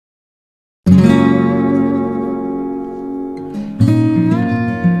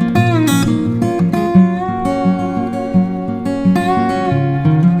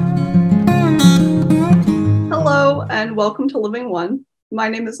welcome to Living One. My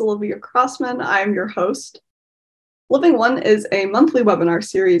name is Olivia Crossman. I am your host. Living One is a monthly webinar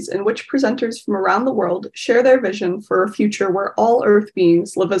series in which presenters from around the world share their vision for a future where all Earth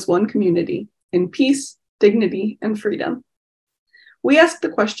beings live as one community in peace, dignity, and freedom. We ask the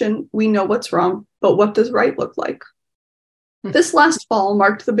question, we know what's wrong, but what does right look like? This last fall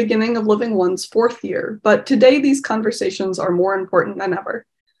marked the beginning of Living One's 4th year, but today these conversations are more important than ever.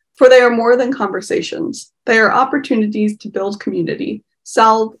 For they are more than conversations. They are opportunities to build community,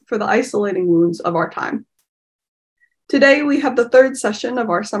 salve for the isolating wounds of our time. Today, we have the 3rd session of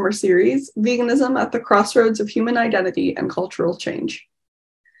our summer series, Veganism at the Crossroads of Human Identity and Cultural Change.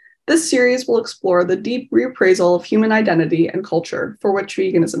 This series will explore the deep reappraisal of human identity and culture for which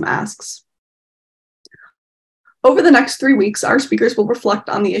veganism asks. Over the next 3 weeks, our speakers will reflect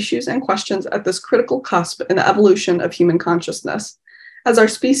on the issues and questions at this critical cusp in the evolution of human consciousness, as our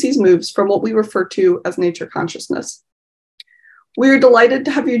species moves from what we refer to as nature consciousness. We are delighted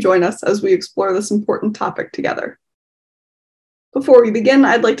to have you join us as we explore this important topic together. Before we begin,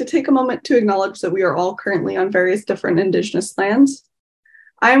 I'd like to take a moment to acknowledge that we are all currently on various different Indigenous lands.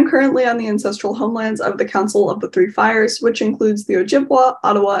 I am currently on the ancestral homelands of the Council of the Three Fires, which includes the Ojibwa,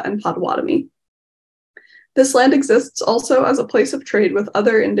 Ottawa, and Potawatomi. This land exists also as a place of trade with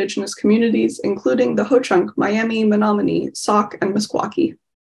other Indigenous communities, including the Ho-Chunk, Miami, Menominee, Sauk, and Meskwaki.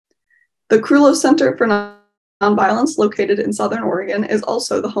 The Krulos Center for Nonviolence, located in Southern Oregon, is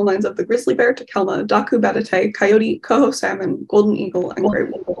also the homelands of the grizzly bear, takelma, daku betite, coyote, coho salmon, golden eagle, and gray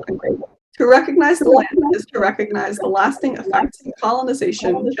wolf. To recognize the land is to recognize the lasting effects of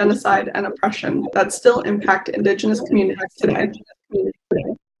colonization, genocide, and oppression that still impact Indigenous communities today.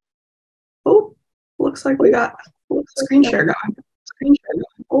 Oh. Looks like we got screen share going.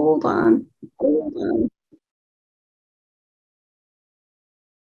 Hold on.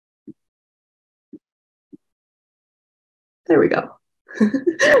 There we go.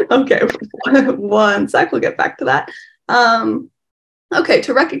 Okay, one sec, we'll get back to that. Okay,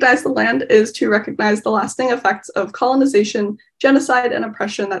 to recognize the land is to recognize the lasting effects of colonization, genocide, and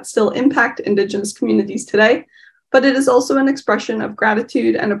oppression that still impact Indigenous communities today. But it is also an expression of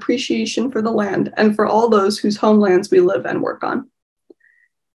gratitude and appreciation for the land and for all those whose homelands we live and work on.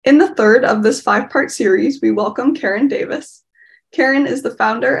 In the 3rd of this 5-part series, we welcome Karen Davis. Karen is the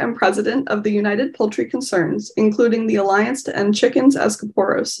founder and president of the United Poultry Concerns, including the Alliance to End Chickens as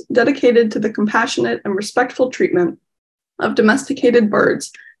Kaporos, dedicated to the compassionate and respectful treatment of domesticated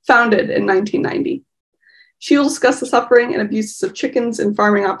birds, founded in 1990. She will discuss the suffering and abuses of chickens in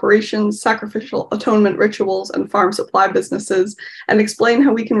farming operations, sacrificial atonement rituals, and farm supply businesses, and explain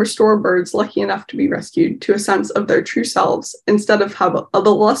how we can restore birds lucky enough to be rescued to a sense of their true selves, instead of how the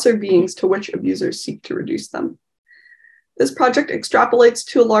lesser beings to which abusers seek to reduce them. This project extrapolates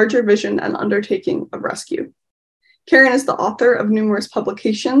to a larger vision and undertaking of rescue. Karen is the author of numerous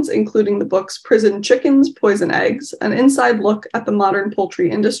publications, including the books Prison Chickens, Poison Eggs, An Inside Look at the Modern Poultry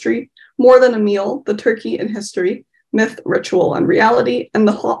Industry, More Than a Meal, The Turkey in History, Myth, Ritual, and Reality, and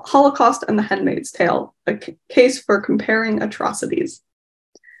the Holocaust and the Henmaid's Tale, a case for comparing atrocities.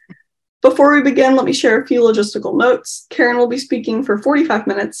 Before we begin, let me share a few logistical notes. Karen will be speaking for 45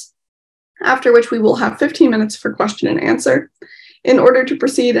 minutes, after which we will have 15 minutes for question and answer. In order to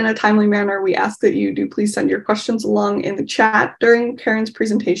proceed in a timely manner, we ask that you do please send your questions along in the chat during Karen's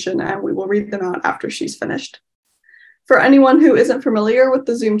presentation, and we will read them out after she's finished. For anyone who isn't familiar with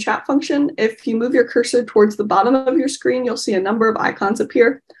the Zoom chat function, if you move your cursor towards the bottom of your screen, you'll see a number of icons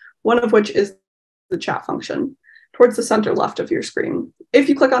appear, one of which is the chat function, towards the center left of your screen. If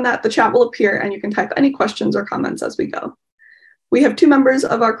you click on that, the chat will appear and you can type any questions or comments as we go. We have 2 members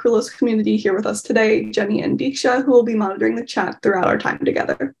of our Krulos community here with us today, Jenny and Diksha, who will be monitoring the chat throughout our time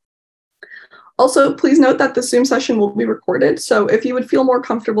together. Also, please note that the Zoom session will be recorded, so if you would feel more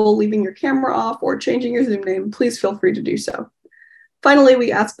comfortable leaving your camera off or changing your Zoom name, please feel free to do so. Finally,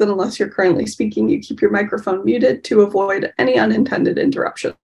 we ask that unless you're currently speaking, you keep your microphone muted to avoid any unintended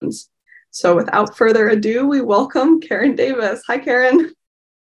interruptions. So without further ado, we welcome Karen Davis. Hi, Karen.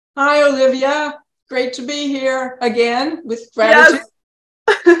 Hi, Olivia. Great to be here again with gratitude.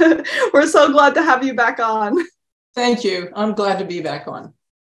 Yes. We're so glad to have you back on. Thank you. I'm glad to be back on.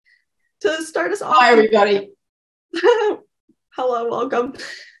 To start us off. Hi, everybody. Hello, welcome.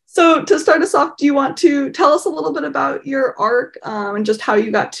 So to start us off, do you want to tell us a little bit about your arc and just how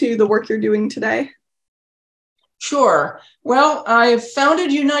you got to the work you're doing today? Sure. Well, I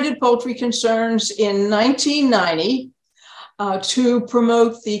founded United Poultry Concerns in 1990. To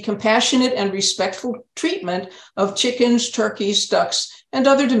promote the compassionate and respectful treatment of chickens, turkeys, ducks, and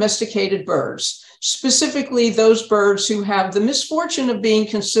other domesticated birds, specifically those birds who have the misfortune of being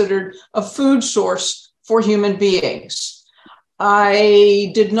considered a food source for human beings.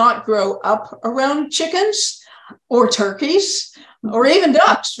 I did not grow up around chickens or turkeys or even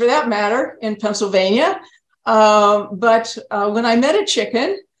ducks, for that matter, in Pennsylvania. But when I met a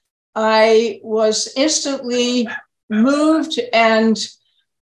chicken, I was instantly moved and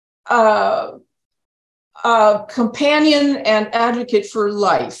a companion and advocate for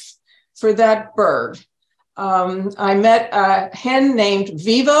life for that bird. I met a hen named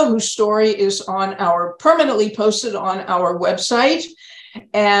Viva, whose story is permanently posted on our website.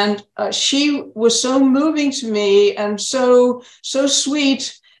 And she was so moving to me and so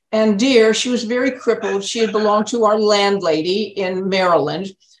sweet and dear. She was very crippled. She had belonged to our landlady in Maryland,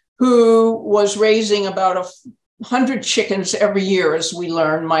 who was raising about 100 chickens every year, as we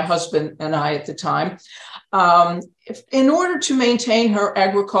learned, my husband and I at the time, in order to maintain her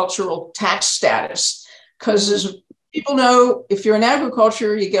agricultural tax status. Because as people know, if you're in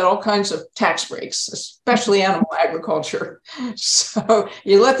agriculture, you get all kinds of tax breaks, especially animal agriculture. So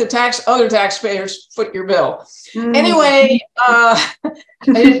you let the other taxpayers foot your bill. Anyway,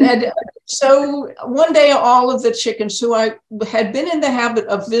 so one day, all of the chickens who I had been in the habit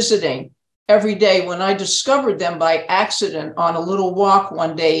of visiting every day, when I discovered them by accident on a little walk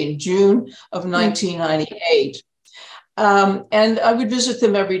one day in June of 1998. And I would visit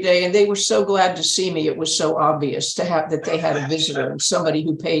them every day, and they were so glad to see me. It was so obvious that they had a visitor and somebody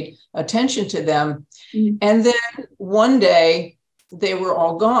who paid attention to them. And then one day they were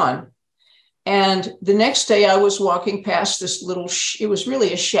all gone. And the next day I was walking past this it was really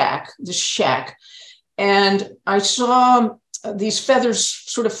this shack. And I saw these feathers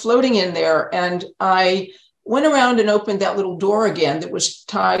sort of floating in there. And I went around and opened that little door again that was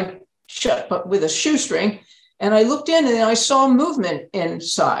tied shut, but with a shoestring. And I looked in and I saw movement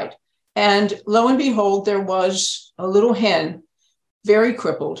inside. And lo and behold, there was a little hen, very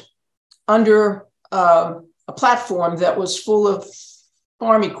crippled, under a platform that was full of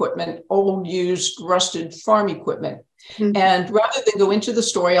farm equipment, old, used, rusted farm equipment. And rather than go into the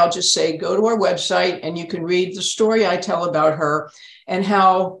story, I'll just say, go to our website and you can read the story I tell about her and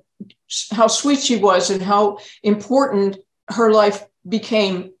how sweet she was and how important her life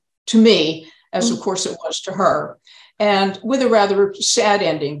became to me, as of course it was to her, and with a rather sad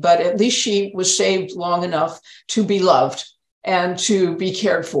ending, but at least she was saved long enough to be loved and to be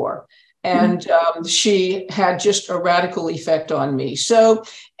cared for. And she had just a radical effect on me. So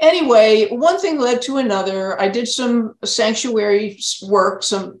anyway, one thing led to another. I did some sanctuary work,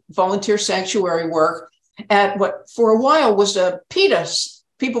 some volunteer sanctuary work at what for a while was a PETA,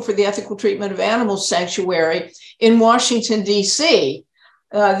 People for the Ethical Treatment of Animals sanctuary in Washington, D.C.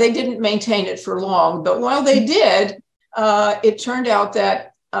 They didn't maintain it for long, but while they did, it turned out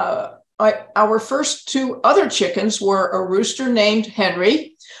that our first two other chickens were a rooster named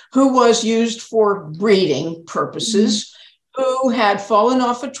Henry, who was used for breeding purposes, who had fallen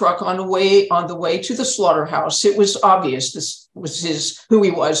off a truck on the way to the slaughterhouse. It was obvious this was who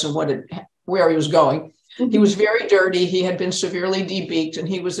he was and where he was going. He was very dirty. He had been severely debeaked, and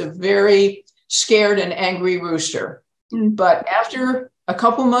he was a very scared and angry rooster. But after a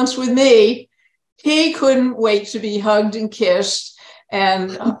couple months with me, he couldn't wait to be hugged and kissed,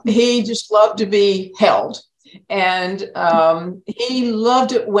 and he just loved to be held. And he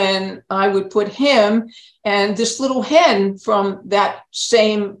loved it when I would put him and this little hen from that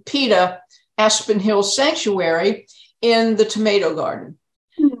same PETA Aspen Hill Sanctuary in the tomato garden.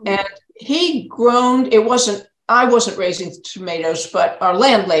 And he grown, I wasn't raising tomatoes, but our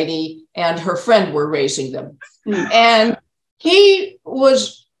landlady and her friend were raising them. And he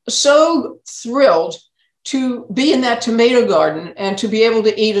was so thrilled to be in that tomato garden and to be able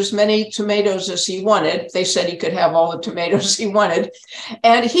to eat as many tomatoes as he wanted. They said he could have all the tomatoes he wanted.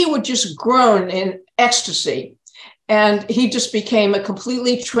 And he would just groan in ecstasy. And he just became a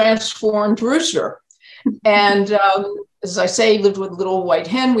completely transformed rooster. And as I say, he lived with a little white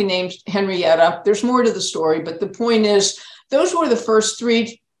hen we named Henrietta. There's more to the story, but the point is, those were the first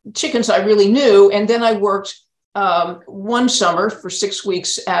three chickens I really knew. And then I worked one summer for 6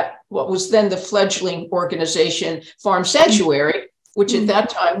 weeks at what was then the fledgling organization Farm Sanctuary, which at that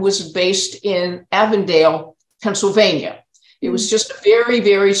time was based in Avondale, Pennsylvania. It was just a very,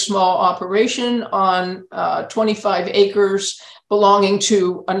 very small operation on 25 acres belonging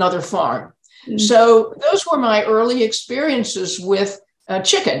to another farm. So those were my early experiences with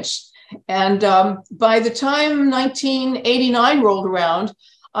chickens. And by the time 1989 rolled around,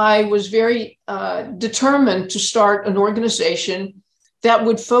 I was very determined to start an organization that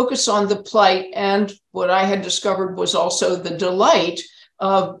would focus on the plight and what I had discovered was also the delight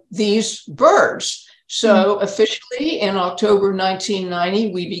of these birds. So officially in October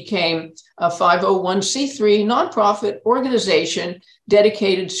 1990, we became a 501c3 nonprofit organization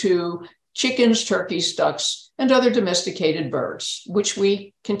dedicated to chickens, turkeys, ducks, and other domesticated birds, which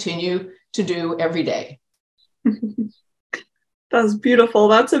we continue to do every day. That's beautiful.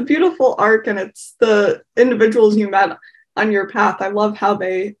 That's a beautiful arc, and it's the individuals you met on your path. I love how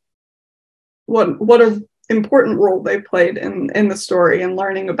what an important role they played in the story, and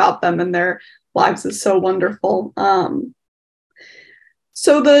learning about them and their lives is so wonderful.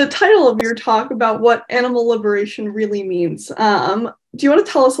 So the title of your talk about what animal liberation really means, do you want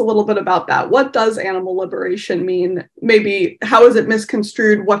to tell us a little bit about that? What does animal liberation mean? Maybe how is it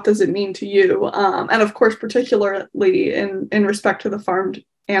misconstrued? What does it mean to you? And of course, particularly in respect to the farmed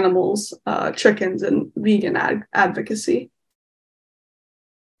animals, chickens, and vegan advocacy.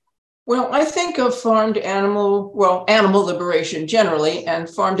 Well, I think of animal liberation generally, and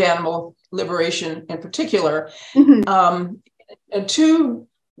farmed animal liberation in particular, two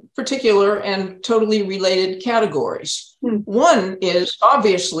particular and totally related categories. One is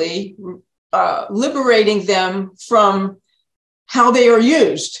obviously liberating them from how they are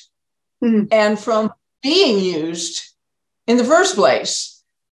used and from being used in the first place.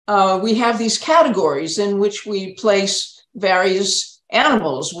 We have these categories in which we place various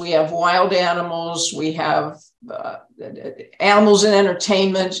animals. We have wild animals, we have animals in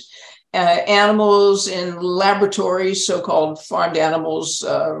entertainment, animals in laboratories, so-called farmed animals,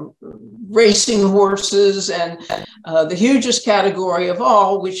 racing horses, and the hugest category of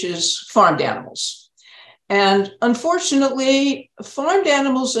all, which is farmed animals. And unfortunately, farmed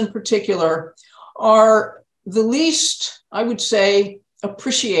animals in particular are the least, I would say,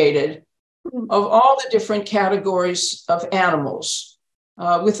 appreciated of all the different categories of animals,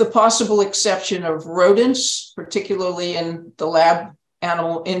 with the possible exception of rodents, particularly in the lab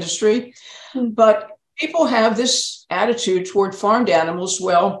animal industry. But people have this attitude toward farmed animals: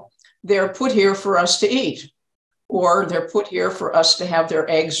 well, they're put here for us to eat, or they're put here for us to have their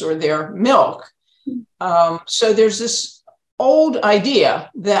eggs or their milk. So there's this old idea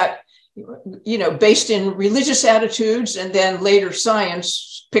that, based in religious attitudes, and then later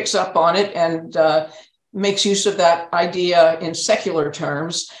science picks up on it and makes use of that idea in secular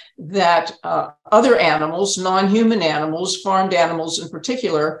terms, that other animals, non-human animals, farmed animals in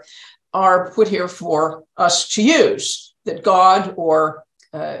particular, are put here for us to use, that God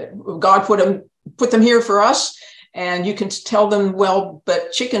put them here for us. And you can tell them, well,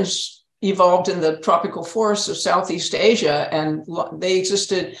 but chickens evolved in the tropical forests of Southeast Asia, and they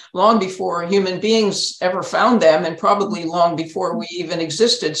existed long before human beings ever found them, and probably long before we even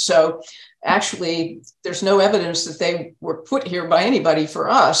existed. So actually, there's no evidence that they were put here by anybody for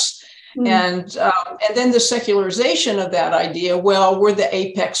us. And then the secularization of that idea, well, we're the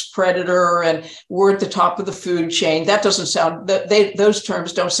apex predator and we're at the top of the food chain. That doesn't sound, those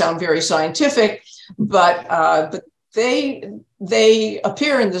terms don't sound very scientific, but they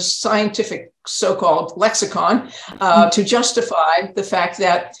appear in the scientific so-called lexicon to justify the fact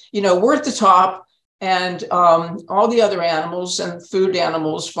that, we're at the top, and all the other animals and food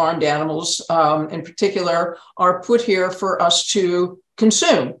animals, farmed animals in particular, are put here for us to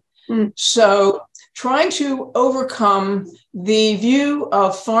consume. So trying to overcome the view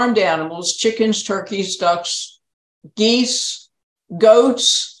of farmed animals, chickens, turkeys, ducks, geese,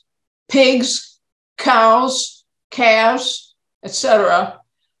 goats, pigs, cows, calves, etc.,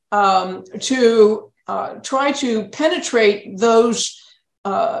 to try to penetrate those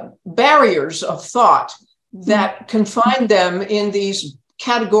barriers of thought that confine them in these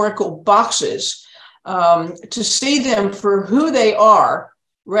categorical boxes, to see them for who they are,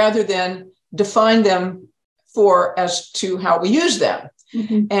 rather than define them as to how we use them,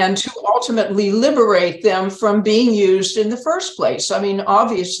 and to ultimately liberate them from being used in the first place. I mean,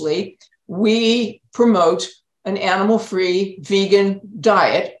 obviously, we promote an animal-free vegan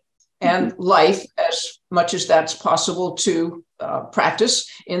diet and life as much as that's possible to practice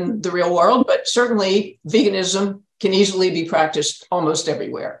in the real world, but certainly veganism can easily be practiced almost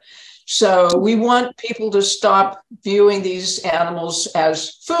everywhere. So we want people to stop viewing these animals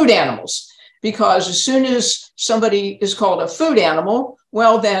as food animals, because as soon as somebody is called a food animal,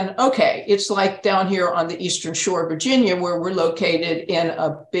 well then, okay, it's like down here on the Eastern Shore of Virginia, where we're located in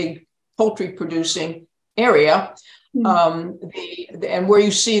a big poultry producing area, and where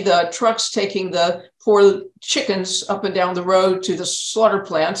you see the trucks taking the poor chickens up and down the road to the slaughter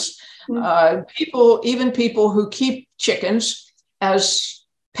plants. Even people who keep chickens as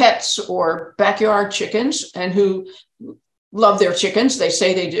pets or backyard chickens, and who love their chickens, they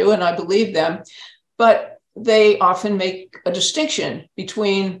say they do, and I believe them, but they often make a distinction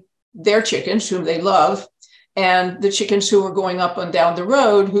between their chickens, whom they love, and the chickens who are going up and down the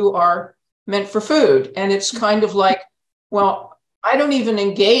road who are meant for food. And it's kind of like, well, I don't even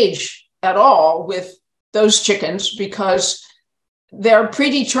engage at all with those chickens because they're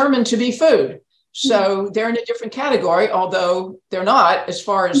predetermined to be food. So they're in a different category, although they're not, as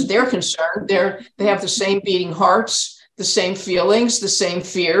far as they're concerned. They have the same beating hearts, the same feelings, the same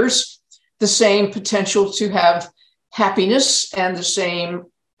fears, the same potential to have happiness, and the same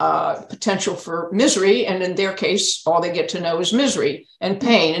potential for misery. And in their case, all they get to know is misery and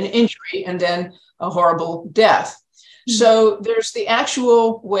pain and injury, and then a horrible death. So there's the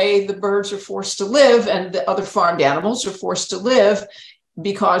actual way the birds are forced to live, and the other farmed animals are forced to live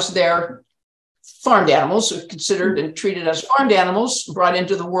because they're farmed animals, are considered and treated as farmed animals, brought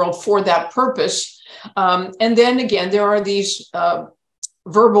into the world for that purpose. And then again, there are these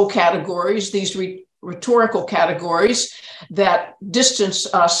verbal categories, these rhetorical categories that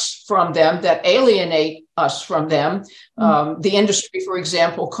distance us from them, that alienate us from them. The industry, for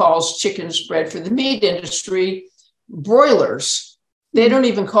example, calls chickens bred for the meat industry broilers. They don't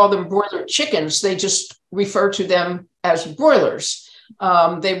even call them broiler chickens. They just refer to them as broilers.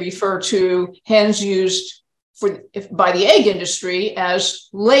 They refer to hens used by the egg industry as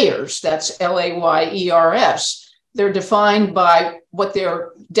layers. That's layers. They're defined by what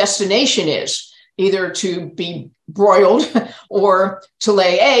their destination is, either to be broiled or to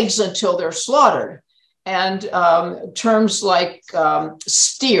lay eggs until they're slaughtered. And terms like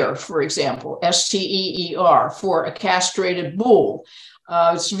steer, for example, steer, for a castrated bull.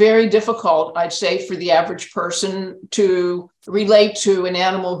 It's very difficult, I'd say, for the average person to relate to an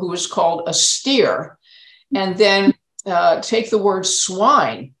animal who is called a steer. And then take the word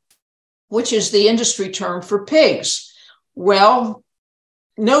swine, which is the industry term for pigs. Well,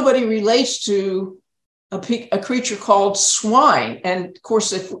 nobody relates to a creature called swine. And of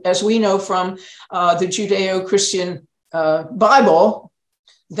course, as we know from the Judeo-Christian Bible,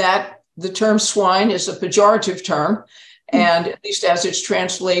 that the term swine is a pejorative term, and at least as it's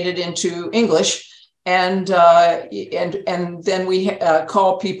translated into English. And then we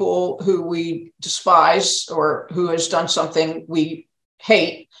call people who we despise or who has done something we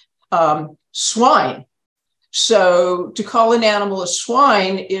hate swine. So to call an animal a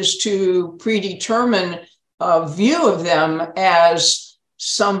swine is to predetermine a view of them as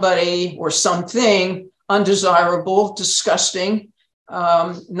somebody or something undesirable, disgusting,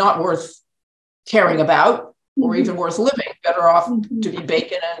 not worth caring about, or even worth living. Better off to be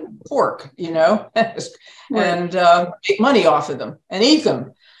bacon and pork, and make money off of them and eat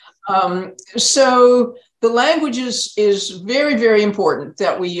them. So the language is very, very important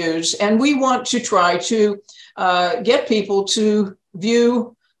that we use, and we want to try to get people to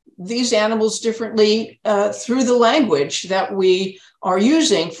view these animals differently through the language that we are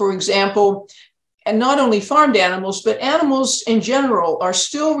using. For example, and not only farmed animals, but animals in general are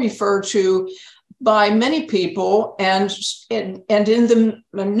still referred to by many people and in the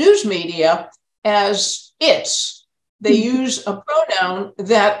news media as its. They use a pronoun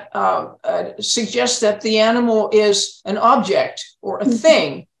that suggests that the animal is an object or a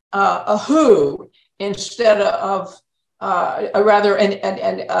thing, a who, instead of a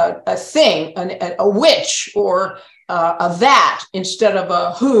thing, a which, or a that, instead of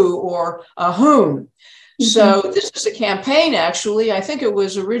a who or a whom. So this is a campaign, actually. I think it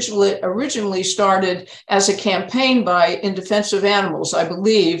was originally started as a campaign by In Defense of Animals, I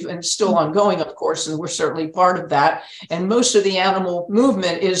believe, and still ongoing, of course, and we're certainly part of that. And most of the animal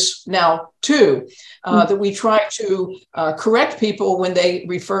movement is now too, that we try to correct people when they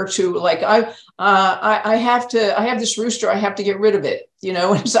refer to, like, I have this rooster, I have to get rid of it.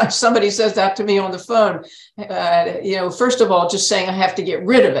 When somebody says that to me on the phone, first of all, just saying I have to get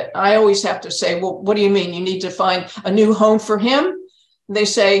rid of it. I always have to say, well, what do you mean? You need to find a new home for him? And they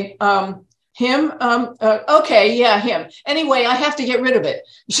say, him? Okay, yeah, him. Anyway, I have to get rid of it.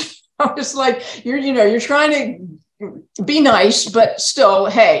 It's like, you're trying to be nice, but still,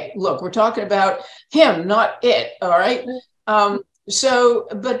 hey, look, we're talking about him, not it, all right? So,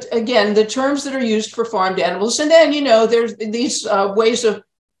 but again, the terms that are used for farmed animals, and then, there's these ways of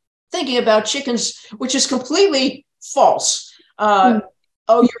thinking about chickens, which is completely false. Oh,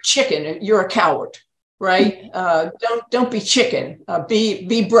 you're chicken, you're a coward, right? Don't be chicken,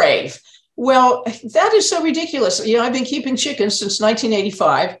 be brave. Well, that is so ridiculous. I've been keeping chickens since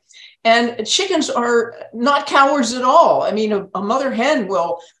 1985, and chickens are not cowards at all. I mean, a mother hen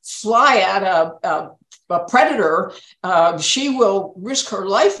will fly at a predator. She will risk her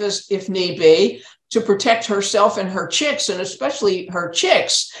life if need be to protect herself and her chicks, and especially her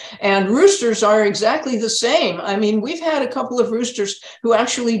chicks. And roosters are exactly the same. I mean, we've had a couple of roosters who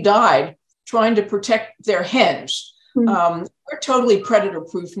actually died trying to protect their hens. We're totally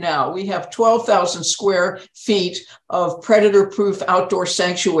predator-proof now. We have 12,000 square feet of predator-proof outdoor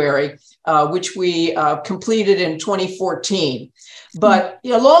sanctuary, which we completed in 2014. But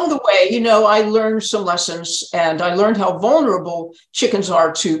along the way, I learned some lessons, and I learned how vulnerable chickens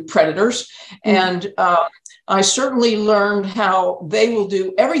are to predators. And I certainly learned how they will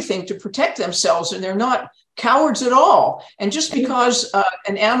do everything to protect themselves, and they're not cowards at all. And just because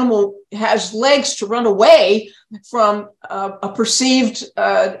an animal has legs to run away from a perceived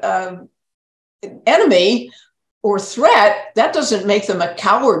enemy or threat, that doesn't make them a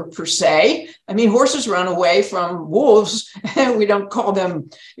coward per se. I mean, horses run away from wolves. We don't call them,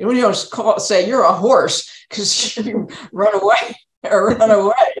 you don't say you're a horse because you run away or run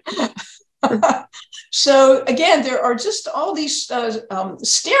away. So again, there are just all these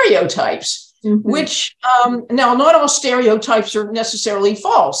stereotypes, which now not all stereotypes are necessarily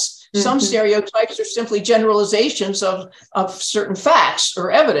false. Some stereotypes are simply generalizations of certain facts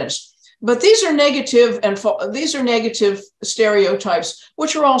or evidence. But these are negative, and these are negative stereotypes,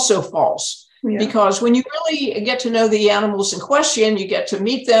 which are also false. Because when you really get to know the animals in question, you get to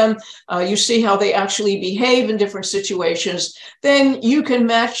meet them, you see how they actually behave in different situations, then you can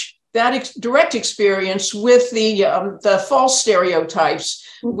match that direct experience with the false stereotypes,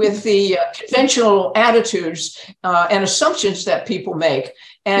 with the conventional attitudes and assumptions that people make.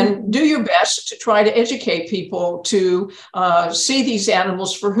 And do your best to try to educate people to see these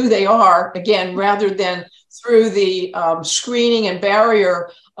animals for who they are, again, rather than through the screening and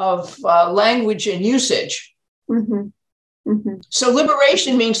barrier of language and usage. So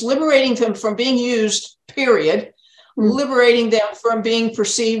liberation means liberating them from being used, period, liberating them from being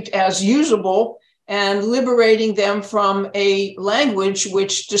perceived as usable, and liberating them from a language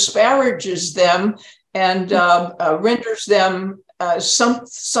which disparages them and renders them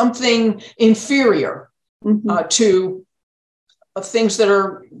something inferior to things that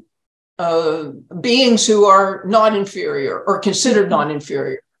are beings who are not inferior or considered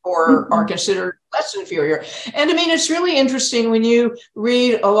non-inferior or are considered less inferior. And I mean, it's really interesting when you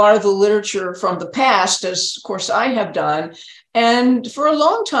read a lot of the literature from the past, as of course I have done. And for a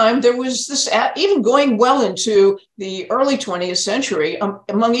long time, there was this, even going well into the early 20th century,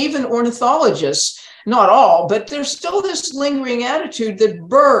 among even ornithologists, not all, but there's still this lingering attitude that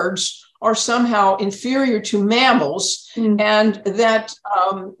birds are somehow inferior to mammals, and that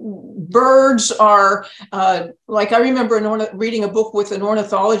birds are, like I remember reading a book with an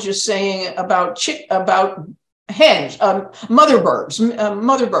ornithologist saying about hens, mother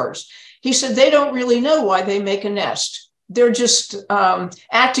birds. He said they don't really know why they make a nest. They're just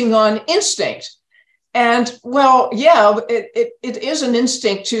acting on instinct. And well, yeah, it is an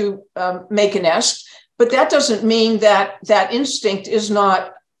instinct to make a nest, but that doesn't mean that that instinct is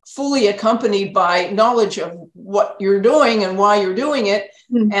not fully accompanied by knowledge of what you're doing and why you're doing it.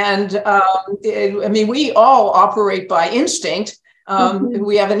 And I mean, we all operate by instinct.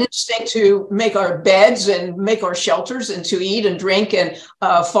 We have an instinct to make our beds and make our shelters and to eat and drink and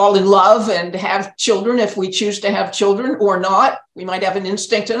fall in love and have children if we choose to have children or not. We might have an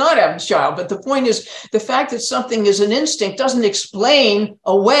instinct to not have a child. But the point is, the fact that something is an instinct doesn't explain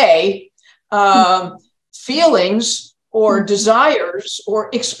away feelings or desires or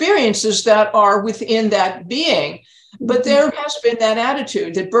experiences that are within that being. But there has been that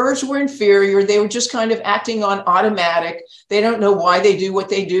attitude that birds were inferior. They were just kind of acting on automatic. They don't know why they do what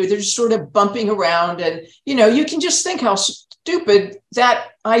they do. They're just sort of bumping around. And, you can just think how stupid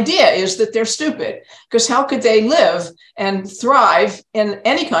that idea is, that they're stupid. Because how could they live and thrive in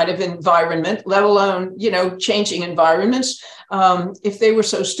any kind of environment, let alone, changing environments, if they were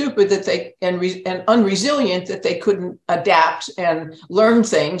so stupid that they and unresilient that they couldn't adapt and learn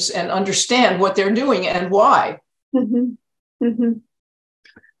things and understand what they're doing and why.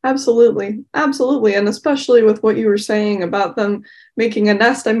 Absolutely. And especially with what you were saying about them making a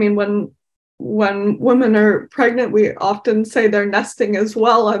nest. I mean, when women are pregnant, we often say they're nesting as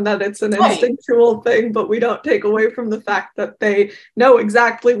well, and that it's an instinctual thing, but we don't take away from the fact that they know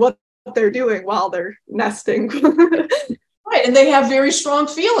exactly what they're doing while they're nesting. Right, and they have very strong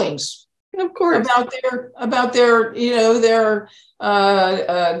feelings, of course, about their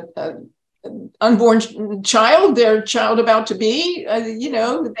unborn child, their child about to be.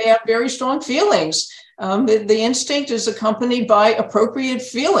 They have very strong feelings. The instinct is accompanied by appropriate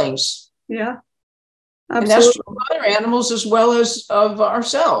feelings. Yeah, And that's true of other animals as well as of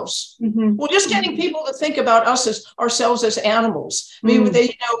ourselves. Well, just getting people to think about us as ourselves as animals. I mean,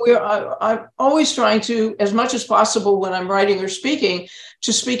 I'm always trying to, as much as possible when I'm writing or speaking,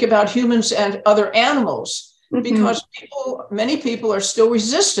 to speak about humans and other animals, because many people are still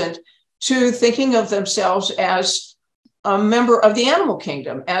resistant to thinking of themselves as a member of the animal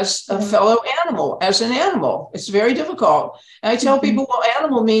kingdom, as a fellow animal, as an animal. It's very difficult. And I tell people, well,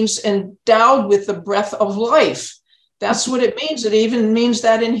 animal means endowed with the breath of life. That's what it means. It even means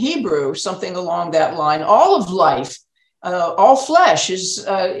that in Hebrew, something along that line. All of life, all flesh is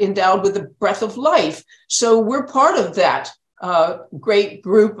endowed with the breath of life. So we're part of that great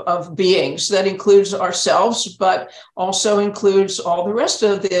group of beings that includes ourselves, but also includes all the rest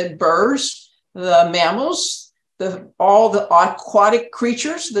of the birds, the mammals, all the aquatic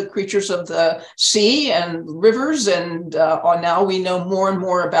creatures, the creatures of the sea and rivers, and now we know more and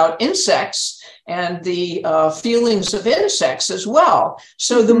more about insects and the feelings of insects as well.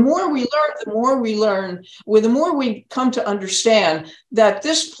 So the more we learn, the more we come to understand that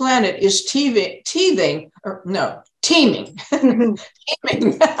this planet is teeming. Teeming, teeming,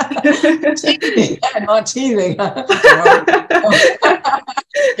 not teething.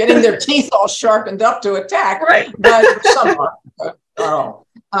 Getting their teeth all sharpened up to attack, right? But some are.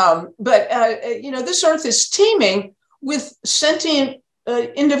 This earth is teeming with sentient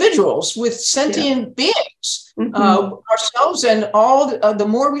individuals, with sentient beings, ourselves, and all. The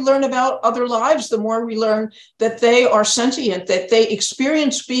more we learn about other lives, the more we learn that they are sentient, that they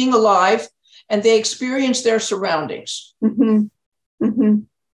experience being alive, and they experience their surroundings.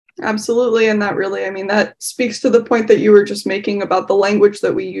 Absolutely. And that really, that speaks to the point that you were just making about the language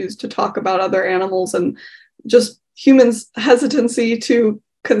that we use to talk about other animals, and just humans' hesitancy to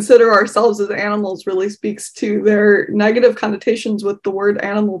consider ourselves as animals really speaks to their negative connotations with the word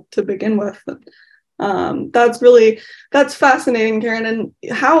animal to begin with. That's fascinating, Karen. And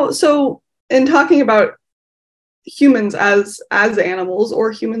so in talking about humans as animals,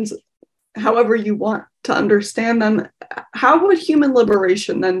 or humans however you want to understand them, how would human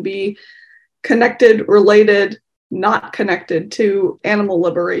liberation then be connected, related, not connected to animal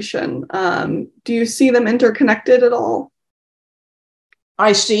liberation? Do you see them interconnected at all?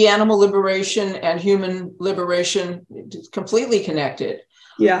 I see animal liberation and human liberation completely connected.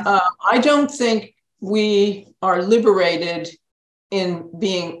 Yeah. I don't think we are liberated in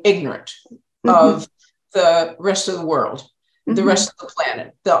being ignorant of the rest of the world, the rest of the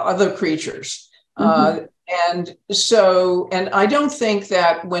planet, the other creatures. And I don't think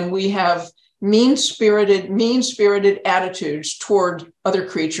that when we have mean-spirited attitudes toward other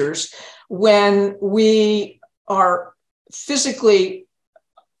creatures, when we are physically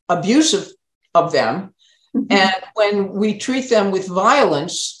abusive of them, and when we treat them with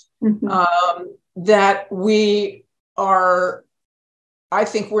violence, that we are, I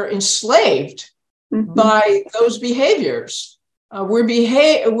think we're enslaved by those behaviors.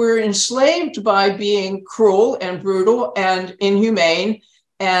 We're enslaved by being cruel and brutal and inhumane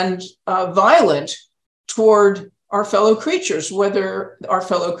and violent toward our fellow creatures, whether our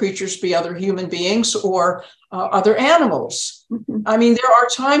fellow creatures be other human beings or other animals. I mean, there are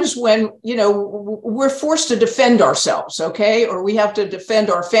times when, we're forced to defend ourselves, okay? Or we have to defend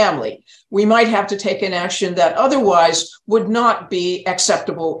our family. We might have to take an action that otherwise would not be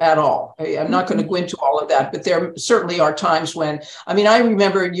acceptable at all. I'm not going to go into all of that, but there certainly are times when, I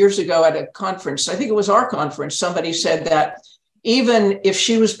remember years ago at a conference, I think it was our conference, somebody said that even if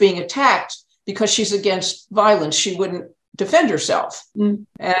she was being attacked because she's against violence, she wouldn't defend herself. And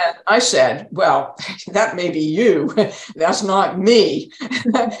I said, well, that may be you. That's not me.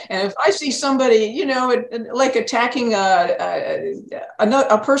 And if I see somebody, like attacking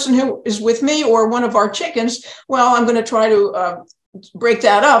a person who is with me or one of our chickens, well, I'm going to try to break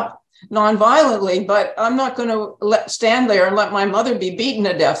that up non-violently, but I'm not going to stand there and let my mother be beaten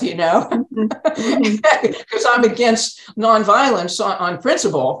to death, because I'm against non-violence on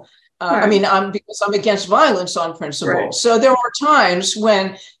principle. Because I'm against violence on principle. Right. So there are times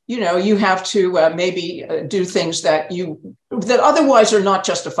when, you have to maybe do things that otherwise are not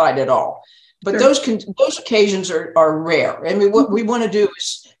justified at all. But those occasions are rare. What we want to do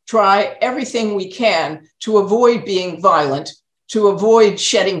is try everything we can to avoid being violent, to avoid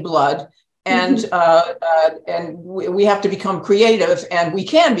shedding blood. And we have to become creative, and we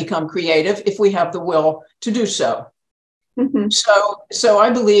can become creative if we have the will to do so. So I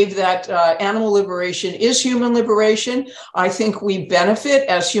believe that animal liberation is human liberation. I think we benefit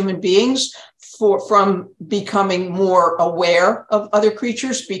as human beings from becoming more aware of other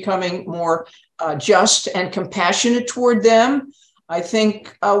creatures, becoming more just and compassionate toward them. I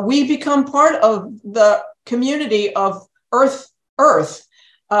think we become part of the community of Earth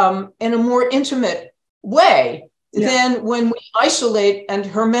in a more intimate way than when we isolate and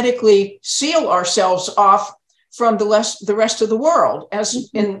hermetically seal ourselves off from the rest of the world. As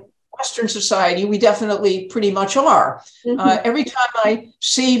in Western society, we definitely pretty much are. Every time I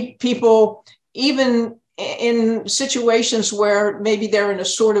see people, even in situations where maybe they're in a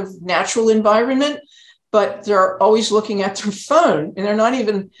sort of natural environment, but they're always looking at their phone, and they're not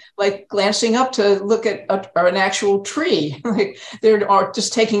even like glancing up to look at an actual tree. Like they're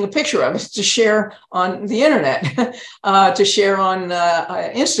just taking a picture of it to share on the internet, to share on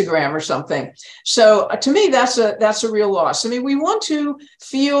Instagram or something. So to me, that's a real loss. I mean, we want to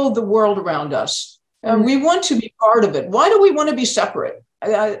feel the world around us. We want to be part of it. Why do we want to be separate?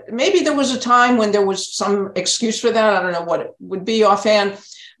 Maybe there was a time when there was some excuse for that. I don't know what it would be offhand.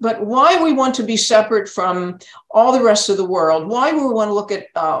 But why we want to be separate from all the rest of the world, why we want to look at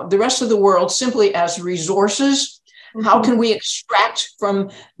the rest of the world simply as resources. How can we extract from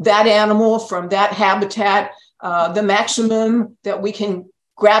that animal, from that habitat, the maximum that we can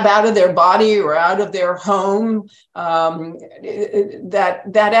grab out of their body or out of their home? That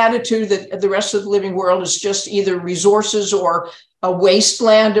attitude that the rest of the living world is just either resources or a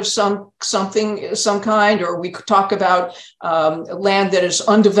wasteland of some kind, or we could talk about land that is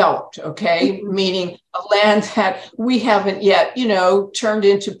undeveloped, meaning a land that we haven't yet, turned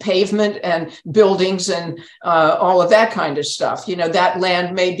into pavement and buildings and all of that kind of stuff. That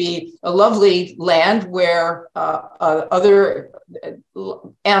land may be a lovely land where other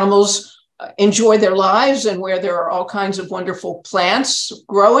animals enjoy their lives and where there are all kinds of wonderful plants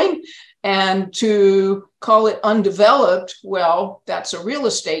growing. And to call it undeveloped, well, that's a real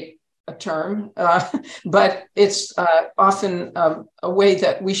estate term, but it's often a way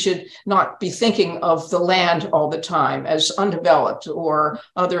that we should not be thinking of the land all the time as undeveloped, or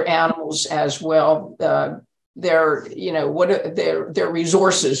other animals as well. They're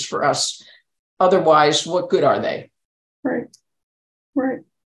resources for us. Otherwise, what good are they? Right.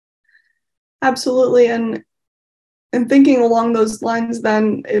 Absolutely. And thinking along those lines,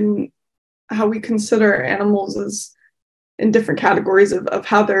 then, in how we consider animals as in different categories of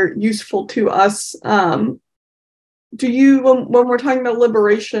how they're useful to us. Do you, when we're talking about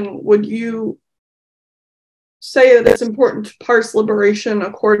liberation, would you say that it's important to parse liberation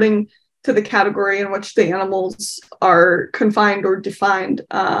according to the category in which the animals are confined or defined?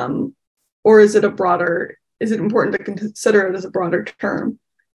 Or is it important to consider it as a broader term?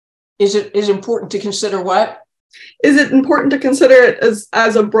 Is it important to consider what? Is it important to consider it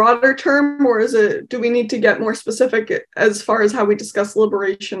as a broader term, or do we need to get more specific as far as how we discuss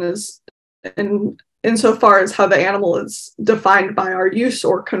liberation is insofar as how the animal is defined by our use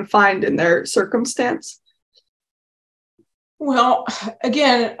or confined in their circumstance? Well,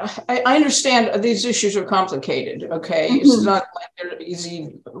 again, I understand these issues are complicated, It's not like there are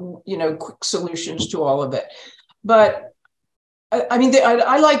easy, quick solutions to all of it. But I mean,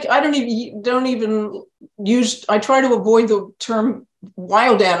 I try to avoid the term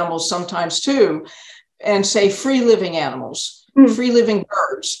wild animals sometimes too, and say free living animals, free living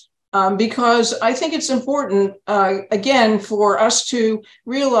birds, because I think it's important, again, for us to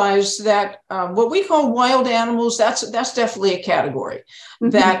realize that what we call wild animals, that's definitely a category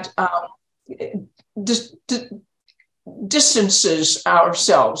that distances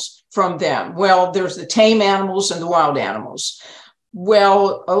ourselves from them. Well, there's the tame animals and the wild animals.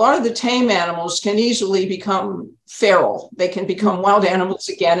 Well, a lot of the tame animals can easily become feral. They can become wild animals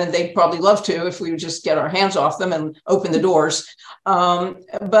again, and they'd probably love to if we would just get our hands off them and open the doors.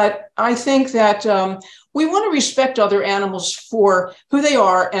 But I think that we want to respect other animals for who they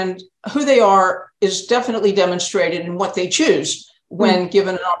are, and who they are is definitely demonstrated in what they choose when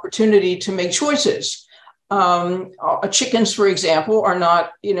given an opportunity to make choices. Chickens, for example, are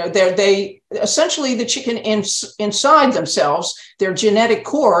not, they essentially, the chicken inside themselves, their genetic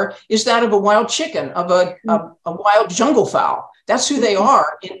core is that of a wild chicken, of a wild jungle fowl. That's who they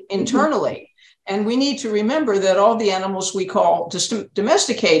are internally. And we need to remember that all the animals we call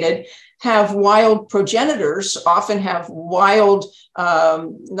domesticated have wild progenitors, often have wild,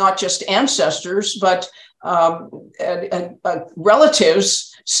 not just ancestors, but relatives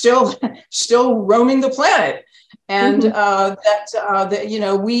still roaming the planet. And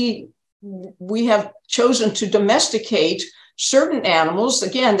we have chosen to domesticate certain animals.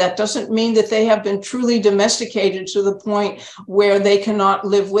 Again, that doesn't mean that they have been truly domesticated to the point where they cannot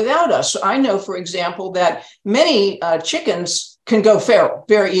live without us. I know, for example, that many chickens can go feral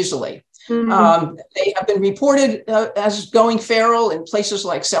very easily. They have been reported as going feral in places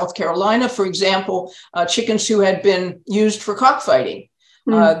like South Carolina, for example, chickens who had been used for cockfighting.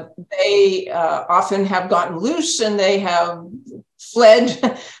 They often have gotten loose and they have fled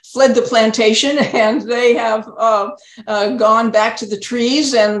the plantation, and they have gone back to the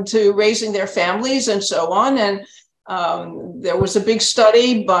trees and to raising their families and so on. And there was a big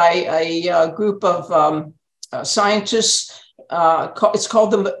study by a group of scientists. It's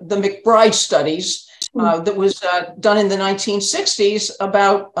called the McBride studies, that was done in the 1960s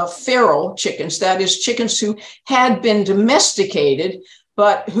about feral chickens, that is, chickens who had been domesticated,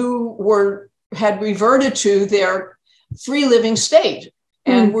 but who had reverted to their free living state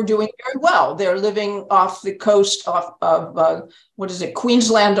and were doing very well. They're living off the coast of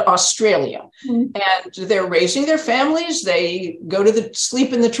Queensland, Australia. And they're raising their families. They go to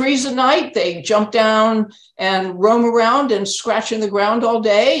sleep in the trees at night. They jump down and roam around and scratch in the ground all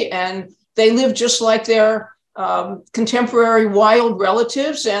day. And they live just like their contemporary wild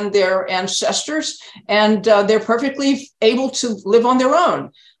relatives and their ancestors. And they're perfectly able to live on their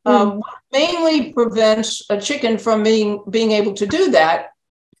own. What mainly prevents a chicken from being able to do that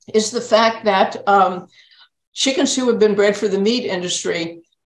is the fact that chickens who have been bred for the meat industry,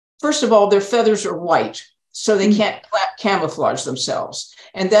 first of all, their feathers are white, so they can't camouflage themselves.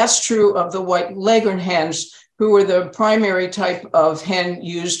 And that's true of the white leghorn hens, who are the primary type of hen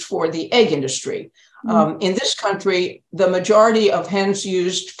used for the egg industry. In this country, the majority of hens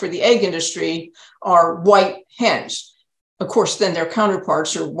used for the egg industry are white hens. Of course, then their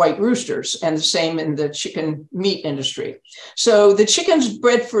counterparts are white roosters, and the same in the chicken meat industry. So the chickens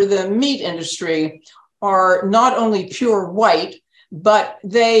bred for the meat industry are not only pure white, but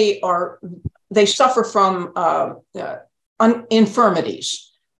they suffer from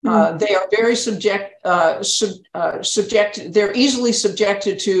infirmities. They are very they're easily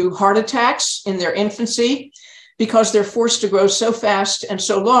subjected to heart attacks in their infancy because they're forced to grow so fast and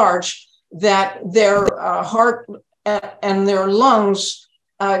so large that their heart and their lungs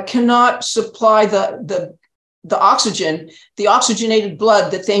cannot supply the oxygen, the oxygenated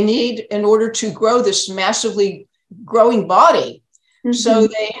blood that they need in order to grow this massively growing body. So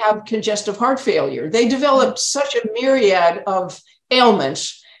they have congestive heart failure. They develop such a myriad of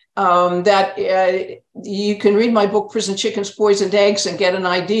ailments that you can read my book, Prison Chickens, Poisoned Eggs, and get an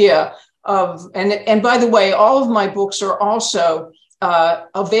idea of, and by the way, all of my books are also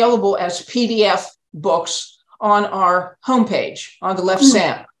available as PDF books on our homepage on the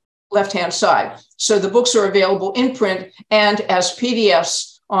left-hand side. So the books are available in print and as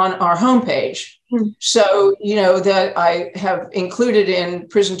PDFs on our homepage. So, you know, that I have included in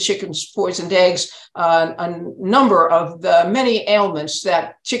Prison Chickens, Poisoned Eggs, a number of the many ailments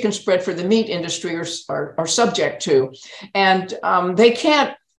that chickens bred for the meat industry are subject to. And they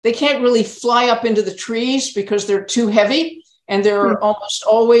can't really fly up into the trees because they're too heavy. And they're almost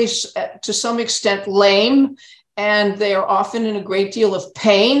always, to some extent, lame, and they are often in a great deal of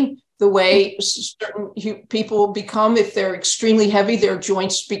pain, the way certain people become. If they're extremely heavy, their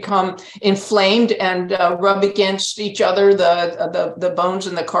joints become inflamed and rub against each other, the bones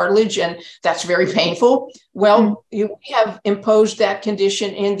and the cartilage, and that's very painful. Well, we have imposed that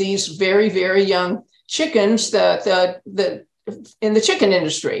condition in these very, very young chickens in the chicken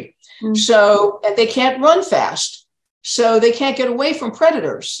industry. So they can't run fast. So they can't get away from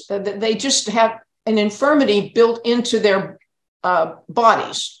predators. They just have an infirmity built into their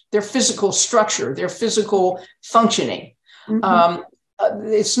bodies, their physical structure, their physical functioning.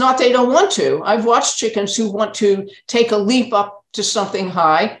 It's not they don't want to. I've watched chickens who want to take a leap up to something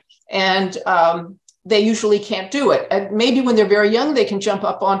high, and they usually can't do it. And maybe when they're very young, they can jump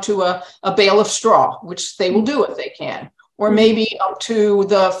up onto a bale of straw, which they will do if they can. Or maybe up to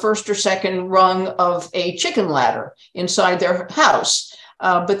the first or second rung of a chicken ladder inside their house.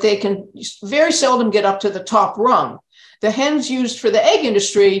 But they can very seldom get up to the top rung. The hens used for the egg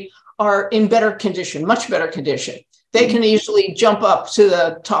industry are in better condition, much better condition. They can easily jump up to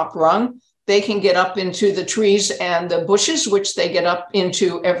the top rung. They can get up into the trees and the bushes, which they get up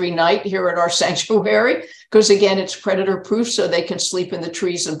into every night here at our sanctuary, because again, it's predator proof, so they can sleep in the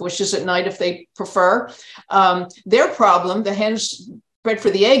trees and bushes at night if they prefer. Their problem, the hens bred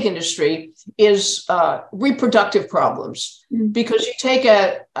for the egg industry, is reproductive problems, because you take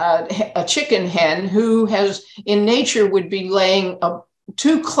a chicken hen who has in nature would be laying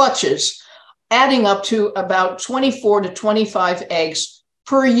 2 clutches, adding up to about 24 to 25 eggs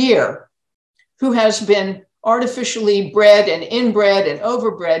per year, who has been artificially bred and inbred and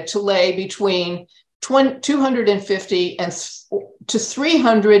overbred to lay between 250 to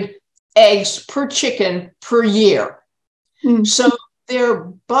 300 eggs per chicken per year. So their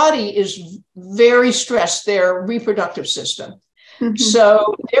body is very stressed, their reproductive system. Mm-hmm.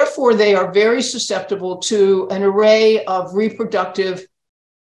 So therefore, they are very susceptible to an array of reproductive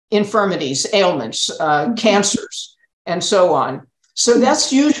infirmities, ailments, cancers, and so on. So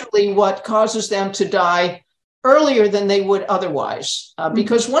that's usually what causes them to die earlier than they would otherwise,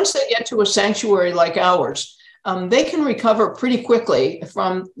 because once they get to a sanctuary like ours, they can recover pretty quickly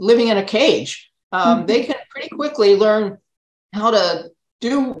from living in a cage. They can pretty quickly learn how to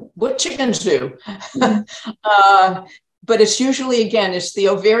do what chickens do. But it's usually, again, it's the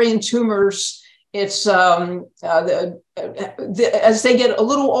ovarian tumors. It's as they get a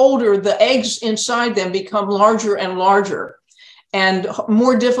little older, the eggs inside them become larger and larger and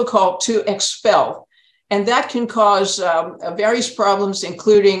more difficult to expel. And that can cause various problems,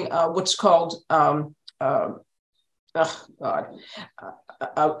 including what's called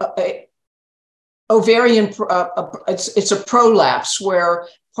ovarian, it's a prolapse, where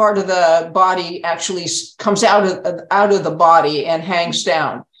part of the body actually comes out of the body and hangs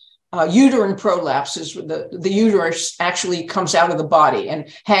down. Uterine prolapse is the uterus actually comes out of the body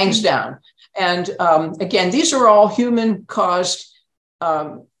and hangs down. And again, these are all human-caused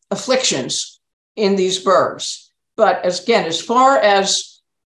afflictions in these birds. But as far as,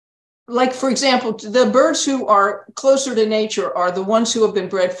 like, for example, the birds who are closer to nature are the ones who have been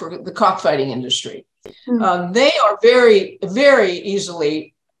bred for the cockfighting industry. They are very, very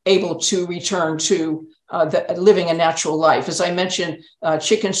easily able to return to living a natural life. As I mentioned,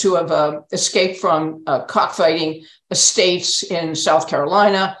 chickens who have escaped from cockfighting estates in South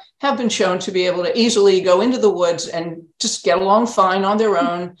Carolina have been shown to be able to easily go into the woods and just get along fine on their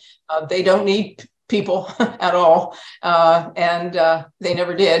own. They don't need people at all, and they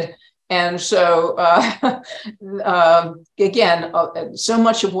never did. And so, again, so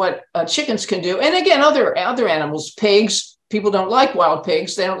much of what chickens can do, and again, other animals, pigs, people don't like wild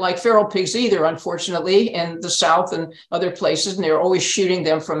pigs. They don't like feral pigs either, unfortunately, in the South and other places, and they're always shooting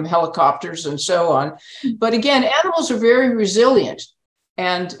them from helicopters and so on. But again, animals are very resilient,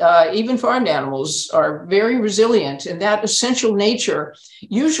 and even farmed animals are very resilient, and that essential nature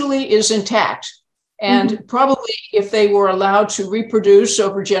usually is intact. And probably if they were allowed to reproduce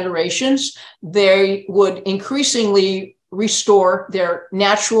over generations, they would increasingly restore their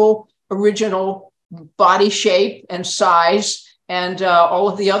natural, original body shape and size and all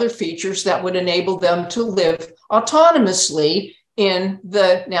of the other features that would enable them to live autonomously in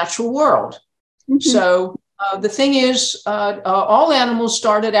the natural world. So the thing is, all animals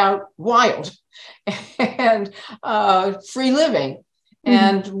started out wild and free living.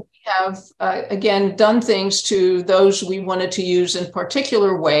 And we have, again, done things to those we wanted to use in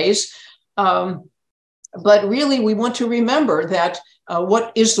particular ways. But really, we want to remember that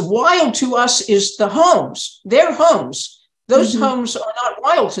what is wild to us is the homes, their homes. Those homes are not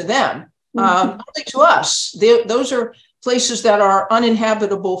wild to them, only to us. Those are places that are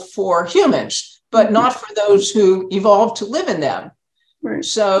uninhabitable for humans, but not for those who evolved to live in them. Right.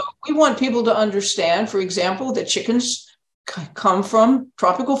 So we want people to understand, for example, that chickens come from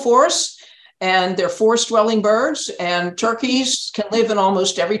tropical forests, and they're forest-dwelling birds, and turkeys can live in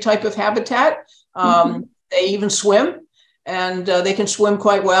almost every type of habitat. They even swim, and they can swim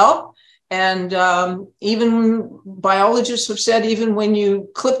quite well. And even biologists have said, even when you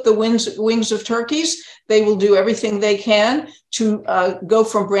clip the wings of turkeys, they will do everything they can to go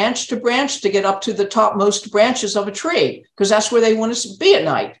from branch to branch to get up to the topmost branches of a tree, because that's where they want to be at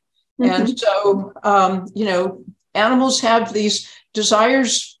night. And so, animals have these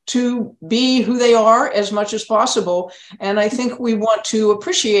desires to be who they are as much as possible. And I think we want to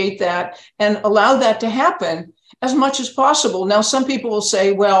appreciate that and allow that to happen as much as possible. Now, some people will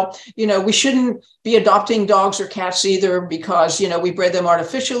say, well, we shouldn't be adopting dogs or cats either because, we bred them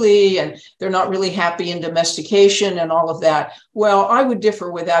artificially and they're not really happy in domestication and all of that. Well, I would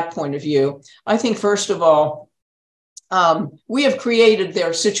differ with that point of view. I think, first of all, we have created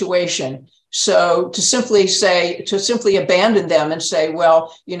their situation. So to simply abandon them and say,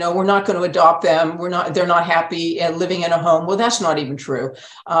 well, we're not going to adopt them. They're not happy living in a home. Well, that's not even true.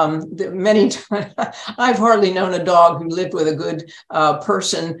 Many times, I've hardly known a dog who lived with a good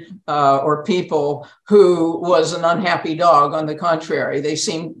person or people who was an unhappy dog. On the contrary, they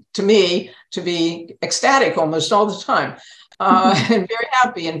seem to me to be ecstatic almost all the time. And very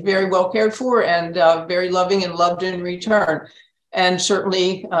happy and very well cared for and very loving and loved in return. And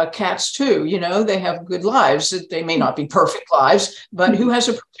certainly cats too, they have good lives. They may not be perfect lives, but who has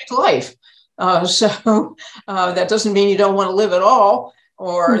a perfect life? So that doesn't mean you don't want to live at all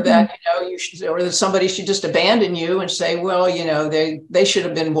or that, you should, or that somebody should just abandon you and say, well, they should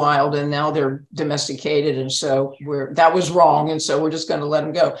have been wild and now they're domesticated. And so that was wrong. And so we're just going to let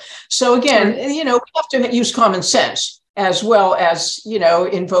them go. So again, we have to use common sense as well as,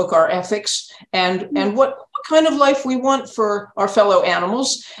 invoke our ethics and what kind of life we want for our fellow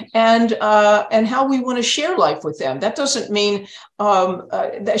animals and how we want to share life with them. That doesn't mean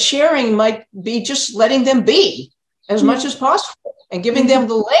that sharing might be just letting them be as much as possible and giving them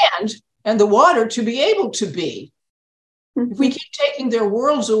the land and the water to be able to be. If we keep taking their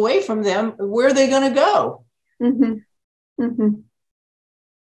worlds away from them, where are they going to go?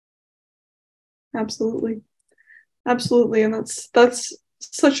 Absolutely. And that's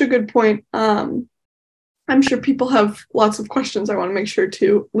such a good point. I'm sure people have lots of questions. I want to make sure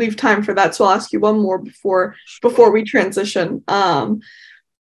to leave time for that. So I'll ask you one more before we transition.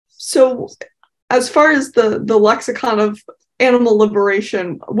 So as far as the lexicon of animal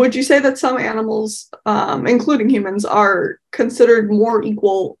liberation, would you say that some animals, including humans, are considered more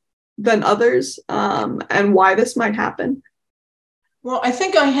equal than others, and why this might happen? Well, I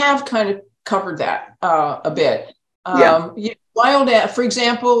think I have kind of covered that a bit. Wild, for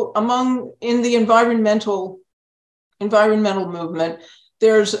example, in the environmental movement,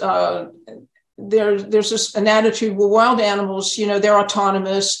 there's just an attitude where wild animals, they're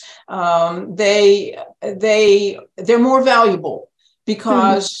autonomous. They're more valuable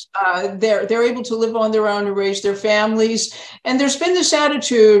because they're able to live on their own and raise their families. And there's been this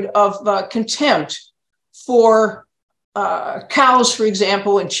attitude of contempt for cows, for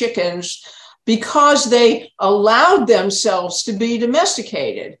example, and chickens, because they allowed themselves to be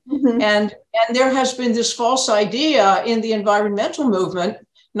domesticated. And there has been this false idea in the environmental movement,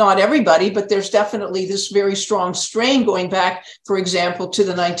 not everybody, but there's definitely this very strong strain going back, for example, to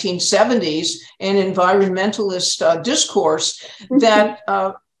the 1970s in environmentalist discourse that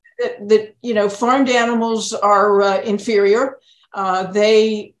farmed animals are inferior.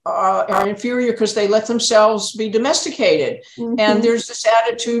 They are inferior because they let themselves be domesticated. And there's this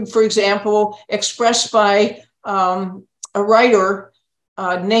attitude, for example, expressed by a writer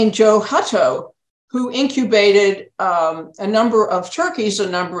named Joe Hutto, who incubated a number of turkeys a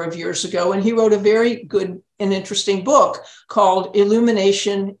number of years ago. And he wrote a very good and interesting book called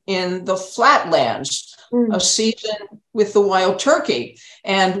Illumination in the Flatlands, a season with the wild turkey.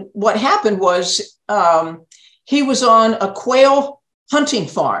 And what happened was, he was on a quail hunting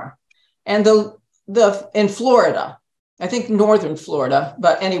farm, and in Florida, I think northern Florida,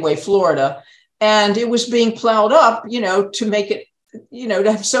 but anyway, Florida, and it was being plowed up, to make it,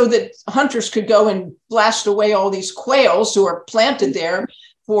 so that hunters could go and blast away all these quails who are planted there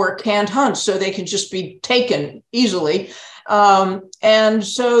for canned hunts, so they can just be taken easily. And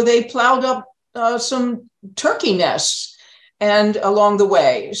so they plowed up some turkey nests. And along the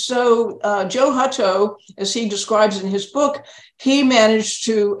way. So Joe Hutto, as he describes in his book, he managed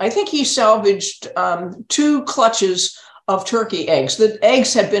to, I think he salvaged 2 clutches of turkey eggs. The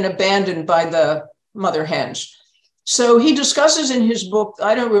eggs had been abandoned by the mother hens. So he discusses in his book,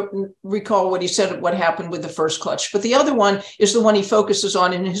 I don't recall what he said, what happened with the first clutch, but the other one is the one he focuses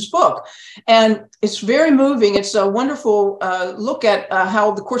on in his book. And it's very moving. It's a wonderful look at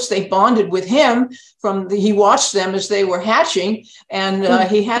how, of course, they bonded with him. He watched them as they were hatching, and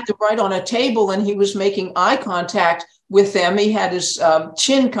he had them right on a table, and he was making eye contact with them. He had his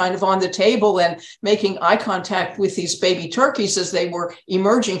chin kind of on the table and making eye contact with these baby turkeys as they were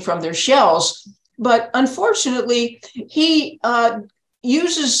emerging from their shells. But unfortunately, he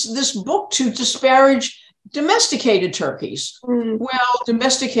uses this book to disparage domesticated turkeys. Well,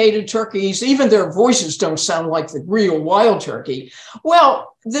 domesticated turkeys, even their voices don't sound like the real wild turkey.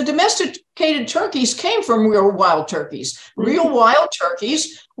 Well, the domesticated turkeys came from real wild turkeys. Real wild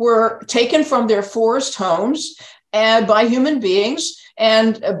turkeys were taken from their forest homes and by human beings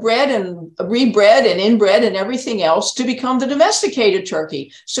and bred and rebred and inbred and everything else to become the domesticated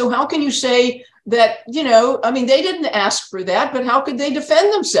turkey. So how can you say that, they didn't ask for that, but how could they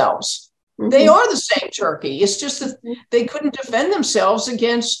defend themselves? They are the same turkey. It's just that they couldn't defend themselves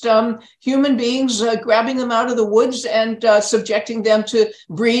against human beings grabbing them out of the woods and subjecting them to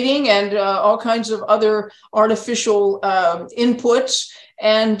breeding and all kinds of other artificial inputs.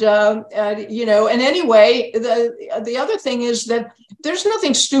 And anyway, the other thing is that there's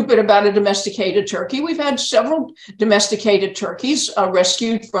nothing stupid about a domesticated turkey. We've had several domesticated turkeys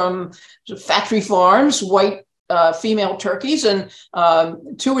rescued from factory farms, white female turkeys, and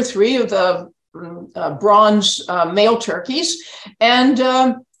 2 or 3 of the bronze male turkeys. And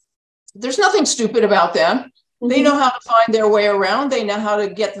there's nothing stupid about them. They know how to find their way around. They know how to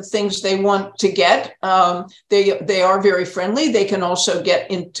get the things they want to get. They are very friendly. They can also get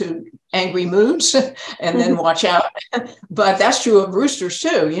into angry moods and then watch out. But that's true of roosters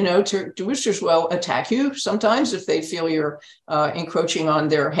too. You know, roosters will attack you sometimes if they feel you're encroaching on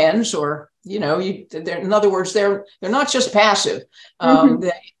their hens, or you know, in other words, they're not just passive.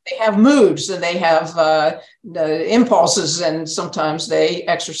 They have moods, and they have impulses, and sometimes they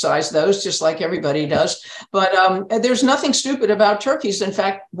exercise those just like everybody does. But there's nothing stupid about turkeys. In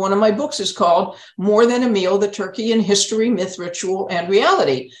fact, one of my books is called More Than a Meal, The Turkey in History, Myth, Ritual, and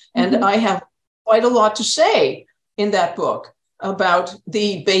Reality. And I have quite a lot to say in that book about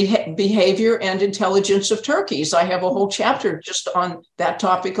the behavior and intelligence of turkeys. I have a whole chapter just on that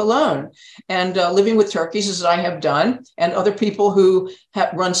topic alone. And living with turkeys, as I have done, and other people who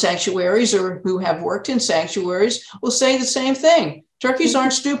have run sanctuaries or who have worked in sanctuaries will say the same thing. Turkeys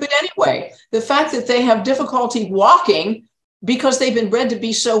aren't stupid anyway. The fact that they have difficulty walking because they've been bred to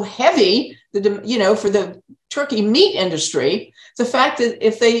be so heavy, you know, for the turkey meat industry, the fact that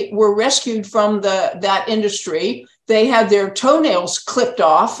if they were rescued from that industry, they had their toenails clipped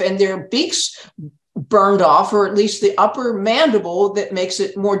off and their beaks burned off, or at least the upper mandible, that makes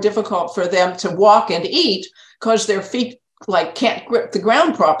it more difficult for them to walk and eat because their feet like can't grip the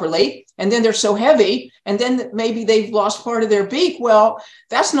ground properly. And then they're so heavy, and then maybe they've lost part of their beak. Well,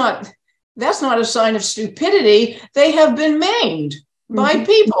 that's not a sign of stupidity. They have been maimed by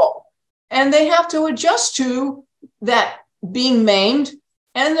people, and they have to adjust to that being maimed,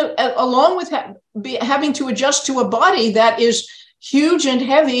 and along with having to adjust to a body that is huge and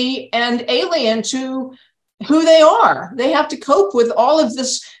heavy and alien to who they are. They have to cope with all of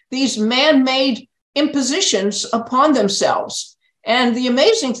these man-made impositions upon themselves. And the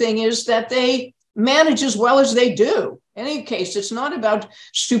amazing thing is that they manage as well as they do. In any case, it's not about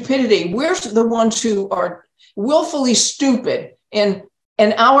stupidity. We're the ones who are willfully stupid in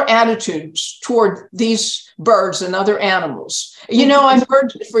our attitudes toward these birds and other animals. You know, I've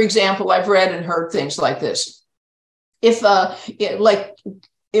heard, for example, I've read and heard things like this. If a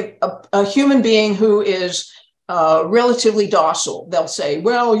human being who is relatively docile, they'll say,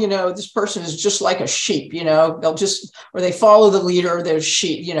 well, you know, this person is just like a sheep, you know, or they follow the leader, they're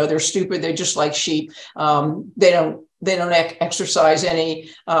sheep, you know, they're stupid, they're just like sheep. They don't exercise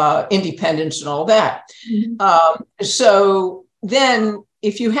any independence and all that. So then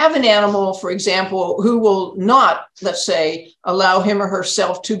if you have an animal, for example, who will not, let's say, allow him or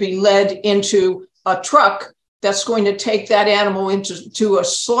herself to be led into a truck that's going to take that animal into a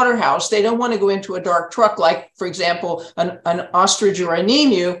slaughterhouse, they don't want to go into a dark truck, like, for example, an ostrich or an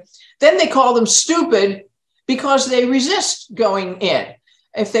emu, then they call them stupid because they resist going in.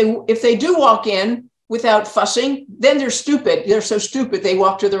 If they do walk in without fussing, then they're stupid. They're so stupid, they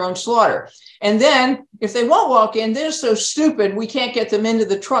walk to their own slaughter. And then if they won't walk in, they're so stupid, we can't get them into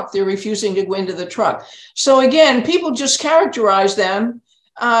the truck. They're refusing to go into the truck. So again, people just characterize them,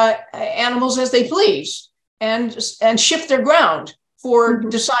 animals, as they please, and shift their ground for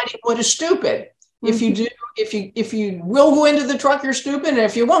deciding what is stupid. If you will go into the truck, you're stupid. And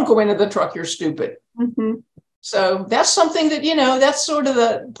if you won't go into the truck, you're stupid. So that's something that, you know, that's sort of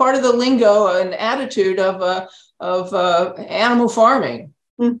the part of the lingo and attitude of animal farming.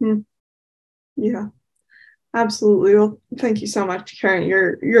 Yeah, absolutely. Well, thank you so much, Karen.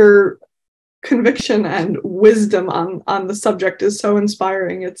 Your conviction and wisdom on the subject is so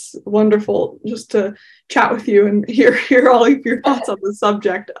inspiring. It's wonderful just to chat with you and hear all of your thoughts on the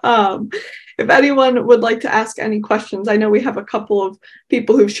subject. If anyone would like to ask any questions, I know we have a couple of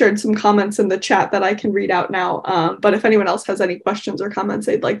people who've shared some comments in the chat that I can read out now. But if anyone else has any questions or comments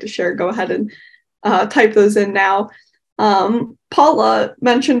they'd like to share, go ahead and type those in now. Paula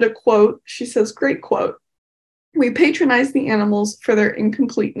mentioned a quote. She says, great quote. We patronize the animals for their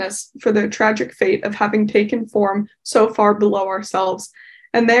incompleteness, for their tragic fate of having taken form so far below ourselves,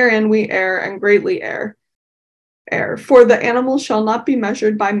 and therein we err and greatly err. For the animals shall not be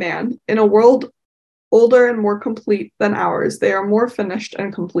measured by man. In a world older and more complete than ours, they are more finished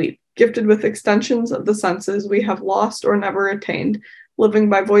and complete, gifted with extensions of the senses we have lost or never attained, living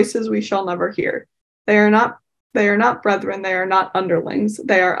by voices we shall never hear. They are not brethren, they are not underlings,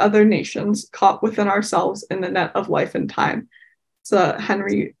 they are other nations caught within ourselves in the net of life and time. It's a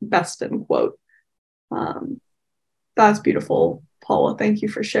Henry Beston quote. That's beautiful, Paula. Thank you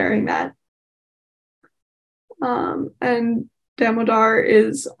for sharing that. And Damodar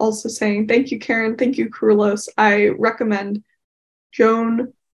is also saying, thank you, Karen. Thank you, Carlos. I recommend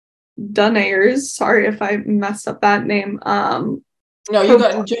Joan Dunayers. Sorry if I messed up that name. No, you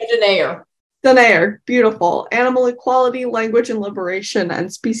got Joan Dunayer. Dunayer, beautiful. Animal Equality, Language and Liberation, and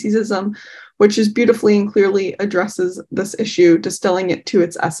Speciesism which is beautifully and clearly addresses this issue, distilling it to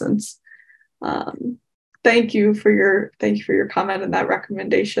its essence. Thank you for your comment and that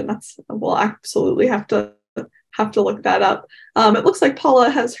recommendation. We'll absolutely have to look that up. It looks like Paula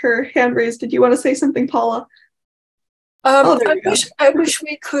has her hand raised. Did you want to say something, Paula? I wish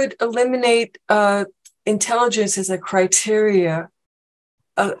we could eliminate intelligence as a criteria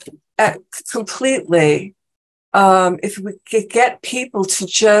completely. If we could get people to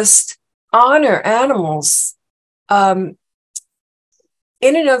just honor animals in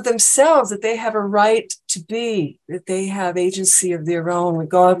and of themselves, that they have a right to be, that they have agency of their own,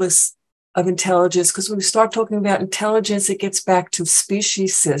 regardless of intelligence. Because when we start talking about intelligence, it gets back to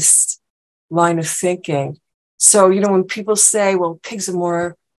speciesist line of thinking. So, when people say, well, pigs are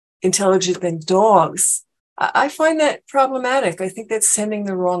more intelligent than dogs, I find that problematic. I think that's sending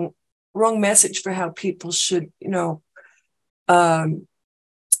the wrong message for how people should,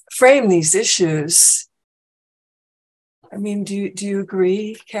 frame these issues. I mean, do you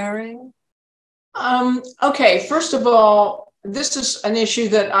agree, Karen? Okay, first of all, this is an issue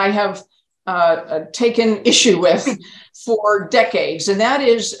that I have taken issue with for decades, and that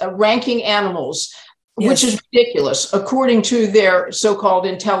is ranking animals. Yes. Which is ridiculous, according to their so-called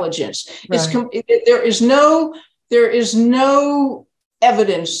intelligence. Right. There is no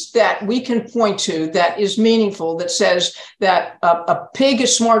evidence that we can point to that is meaningful that says that a pig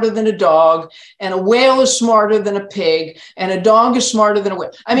is smarter than a dog, and a whale is smarter than a pig, and a dog is smarter than a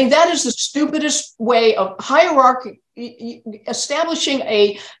whale. I mean, that is the stupidest way of hierarchy, establishing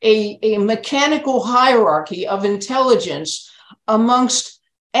a mechanical hierarchy of intelligence amongst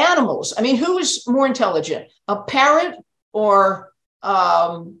animals. I mean, who is more intelligent, a parrot or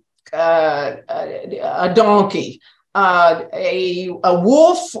a donkey, a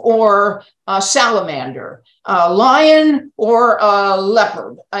wolf or a salamander, a lion or a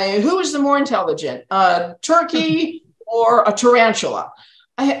leopard? Who is the more intelligent, a turkey or a tarantula?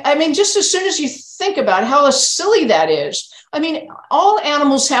 I mean, just as soon as you think about how silly that is, I mean, all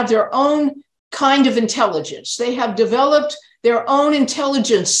animals have their own kind of intelligence. They have developed their own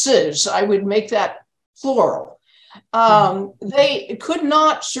intelligences. I would make that plural. They could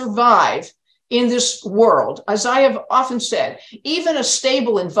not survive in this world. As I have often said, even a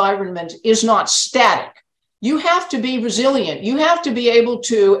stable environment is not static. You have to be resilient. You have to be able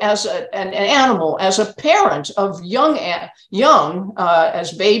to, as an animal, as a parent of young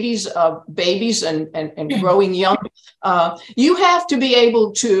as babies and growing young, you have to be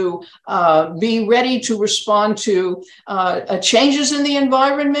able to be ready to respond to changes in the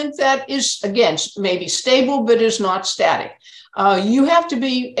environment that is, again, maybe stable, but is not static. You have to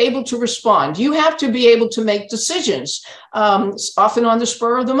be able to respond. You have to be able to make decisions, often on the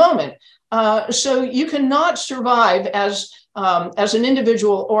spur of the moment. So you cannot survive as an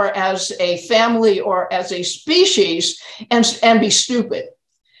individual or as a family or as a species and be stupid.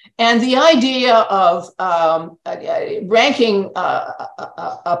 And the idea of ranking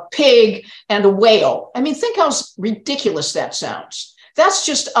a pig and a whale, I mean, think how ridiculous that sounds. That's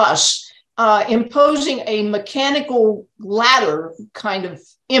just us imposing a mechanical ladder kind of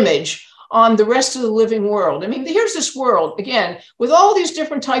image on the rest of the living world. I mean, here's this world, again, with all these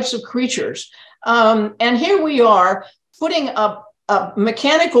different types of creatures. And here we are putting a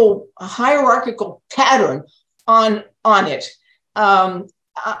mechanical, hierarchical pattern on it.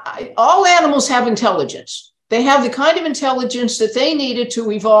 All animals have intelligence. They have the kind of intelligence that they needed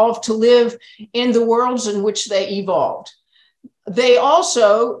to evolve to live in the worlds in which they evolved. They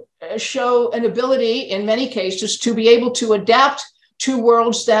also show an ability, in many cases, to be able to adapt to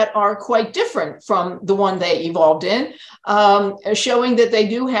worlds that are quite different from the one they evolved in, showing that they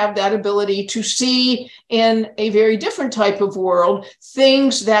do have that ability to see in a very different type of world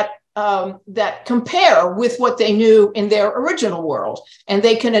things that compare with what they knew in their original world. And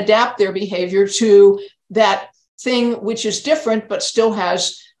they can adapt their behavior to that thing which is different, but still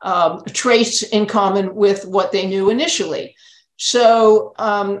has traits in common with what they knew initially. So,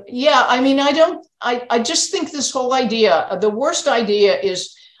 yeah, I mean, I just think this whole idea, the worst idea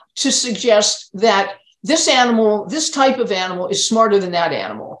is to suggest that this animal, this type of animal is smarter than that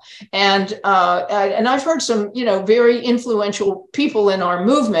animal. And I've heard some, very influential people in our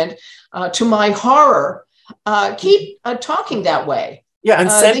movement, to my horror, keep talking that way. Yeah, and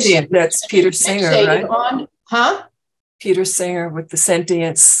sentient, that's Peter Singer, right? Peter Singer with the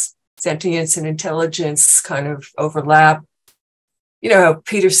sentience and intelligence kind of overlap.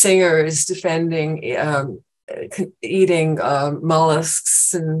 Peter Singer is defending eating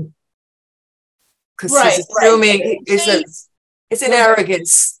mollusks, and because he's assuming it's an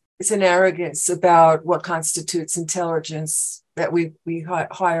arrogance. It's an arrogance about what constitutes intelligence. that we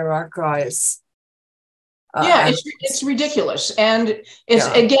hierarchize. Yeah, it's ridiculous. And it's,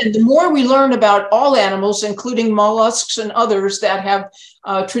 Yeah. again, the more we learn about all animals, including mollusks and others that have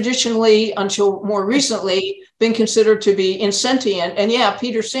traditionally, until more recently, been considered to be insentient. And yeah,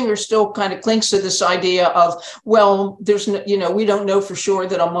 Peter Singer still kind of clings to this idea of, well, there's no, we don't know for sure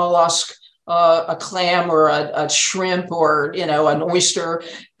that a mollusk, a clam or a shrimp or, an oyster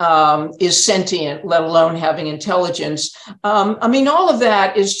is sentient, let alone having intelligence. I mean, all of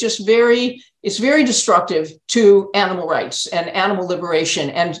that is just it's very destructive to animal rights and animal liberation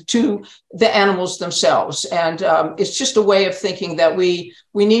and to the animals themselves. And it's just a way of thinking that we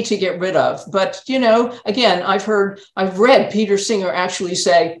need to get rid of. But, again, I've read Peter Singer actually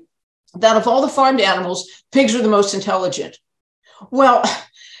say that of all the farmed animals, pigs are the most intelligent. Well,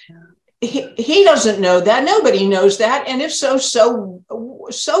 he doesn't know that. Nobody knows that. And if so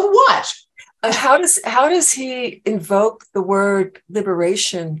what? How does he invoke the word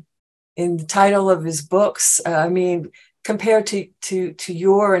liberation in the title of his books? I mean, compared to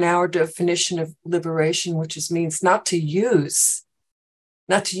your and our definition of liberation, which means not to use.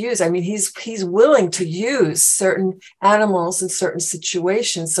 I mean, he's willing to use certain animals in certain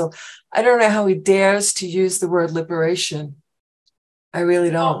situations. So I don't know how he dares to use the word liberation. I really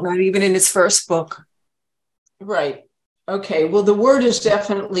don't, not even in his first book. Right. Okay. Well, the word is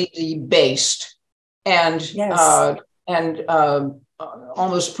definitely debased and yes.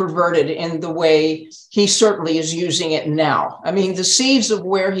 Almost perverted in the way he certainly is using it now. I mean, the seeds of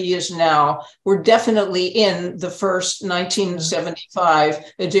where he is now were definitely in the first 1975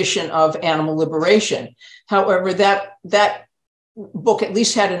 edition of Animal Liberation. However, that book at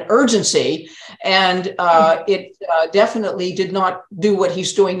least had an urgency, and it definitely did not do what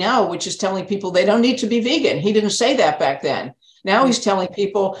he's doing now, which is telling people they don't need to be vegan. He didn't say that back then. Now he's telling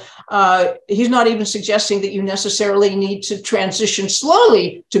people, he's not even suggesting that you necessarily need to transition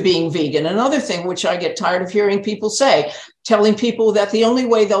slowly to being vegan. Another thing which I get tired of hearing people say, telling people that the only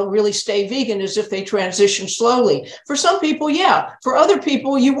way they'll really stay vegan is if they transition slowly. For some people, yeah. For other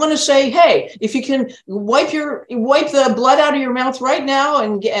people, you want to say, hey, if you can wipe the blood out of your mouth right now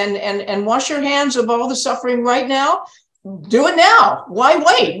and wash your hands of all the suffering right now, do it now. Why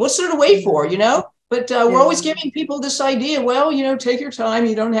wait? What's there to wait for, But we're always giving people this idea, well, take your time.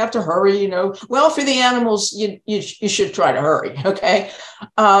 You don't have to hurry, Well, for the animals, you should try to hurry, okay?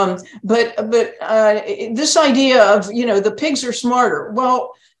 But this idea of, the pigs are smarter.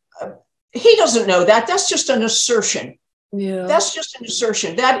 Well, he doesn't know that. That's just an assertion. Yeah. That's just an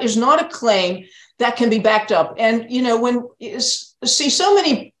assertion. That is not a claim that can be backed up. And,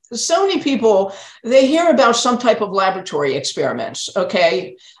 so many people, they hear about some type of laboratory experiments,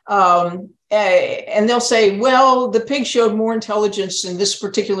 okay? And they'll say, well, the pig showed more intelligence in this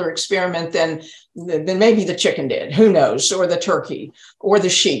particular experiment than maybe the chicken did, who knows, or the turkey or the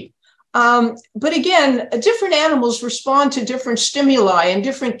sheep. But again, different animals respond to different stimuli and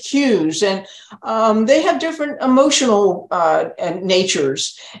different cues, and they have different emotional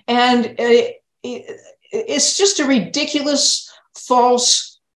natures. And it's just a ridiculous,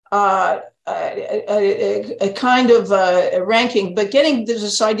 false, a kind of a ranking, but getting to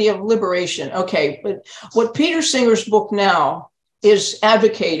this idea of liberation. Okay, but what Peter Singer's book now is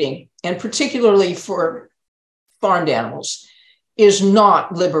advocating, and particularly for farmed animals, is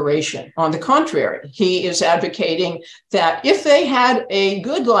not liberation. On the contrary, he is advocating that if they had a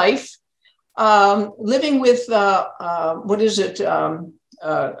good life, living with,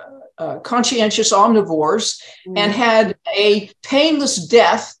 conscientious omnivores, and had a painless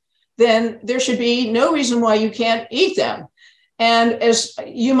death, then there should be no reason why you can't eat them. And as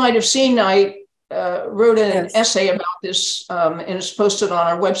you might have seen, I wrote an essay about this, and it's posted on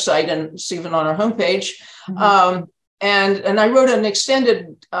our website and it's even on our homepage. And I wrote an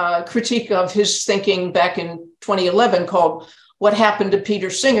extended critique of his thinking back in 2011 called What Happened to Peter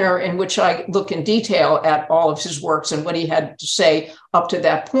Singer, in which I look in detail at all of his works and what he had to say up to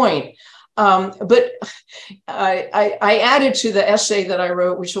that point. But I added to the essay that I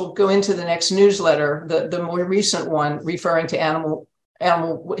wrote, which will go into the next newsletter, the more recent one referring to animal.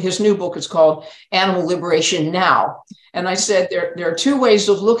 His new book is called Animal Liberation Now. And I said there are two ways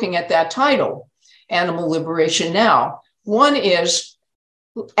of looking at that title, Animal Liberation Now. One is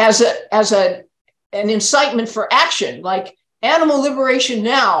as an incitement for action, like Animal Liberation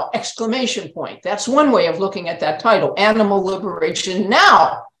Now, exclamation point. That's one way of looking at that title, Animal Liberation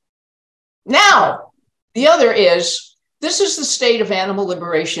Now. Now, the other is, this is the state of animal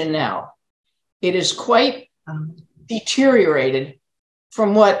liberation now. It is quite deteriorated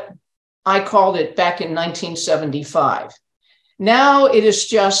from what I called it back in 1975. Now it is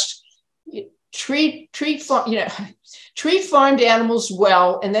just treat farmed animals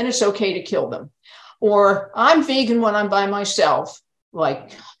well, and then it's okay to kill them. Or I'm vegan when I'm by myself.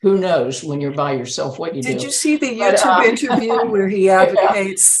 Like, who knows when you're by yourself what you do. Did you see the YouTube interview where he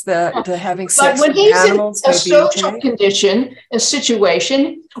advocates that having sex but when with he's animals in a may be social okay? condition, a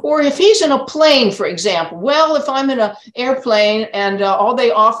situation, or if he's in a plane, for example, well, if I'm in an airplane and all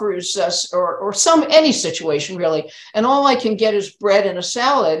they offer is, or any situation really, and all I can get is bread and a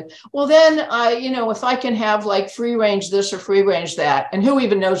salad, well then, if I can have like free range this or free range that, and who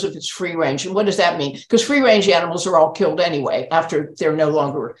even knows if it's free range, and what does that mean? Because free range animals are all killed anyway after they're no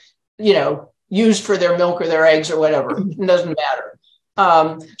longer, used for their milk or their eggs or whatever. It doesn't matter.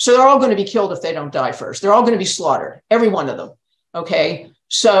 So they're all going to be killed if they don't die first. They're all going to be slaughtered, every one of them. Okay.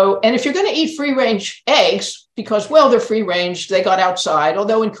 So, and if you're going to eat free range eggs, because, well, they're free range, they got outside,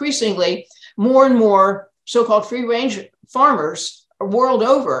 although increasingly more and more so-called free range farmers world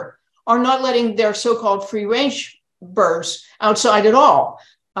over are not letting their so-called free range birds outside at all.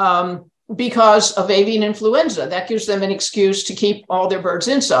 Because of avian influenza. That gives them an excuse to keep all their birds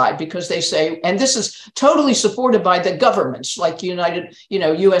inside, because they say, and this is totally supported by the governments like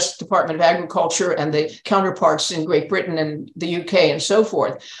US Department of Agriculture and the counterparts in Great Britain and the UK and so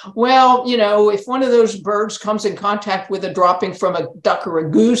forth. Well, if one of those birds comes in contact with a dropping from a duck or a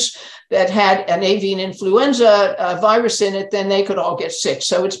goose that had an avian influenza virus in it, then they could all get sick.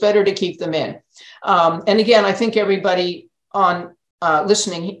 So it's better to keep them in. And again, I think everybody on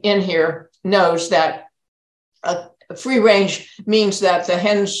listening in here knows that free range means that the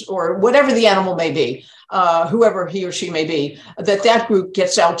hens or whatever the animal may be, whoever he or she may be, that group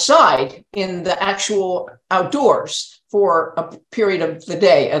gets outside in the actual outdoors for a period of the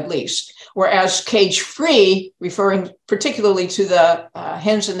day at least. Whereas cage free, referring particularly to the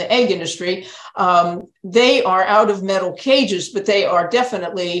hens in the egg industry, they are out of metal cages, but they are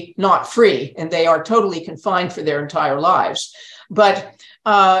definitely not free, and they are totally confined for their entire lives. But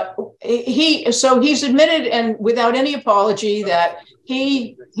he's admitted, and without any apology, that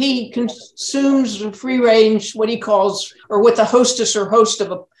he consumes free range, what he calls, or what the hostess or host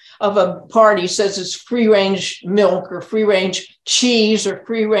of a party says is free range milk or free range cheese or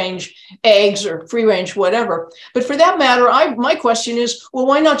free range eggs or free range whatever. But for that matter, my question is, well,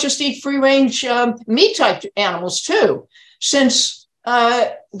 why not just eat free range meat type animals too? Since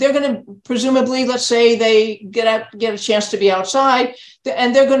they're going to presumably, let's say they get a chance to be outside,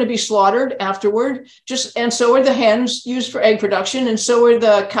 and they're going to be slaughtered afterward. And so are the hens used for egg production, and so are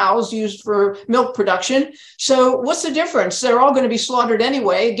the cows used for milk production. So what's the difference? They're all going to be slaughtered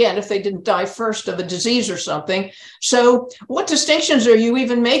anyway, again, if they didn't die first of a disease or something. So what distinctions are you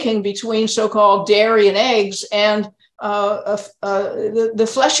even making between so-called dairy and eggs and the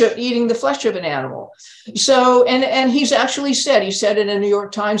flesh of eating the flesh of an animal? So, and he's actually said, he said in a New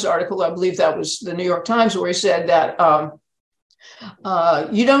York Times article, I believe that was the New York Times, where he said that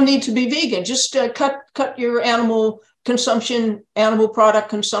you don't need to be vegan, just cut your animal product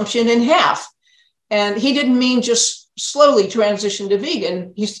consumption in half. And he didn't mean just slowly transition to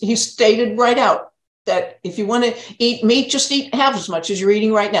vegan. He stated right out that if you want to eat meat, just eat half as much as you're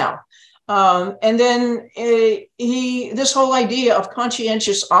eating right now. And then this whole idea of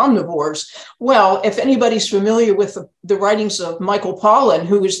conscientious omnivores. Well, if anybody's familiar with the writings of Michael Pollan,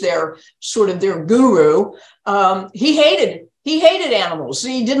 who is their guru, he hated animals.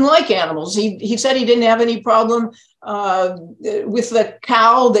 He didn't like animals. He said he didn't have any problem with the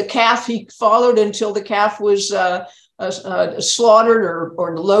calf he followed until the calf was slaughtered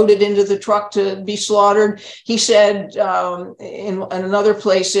or loaded into the truck to be slaughtered. He said in another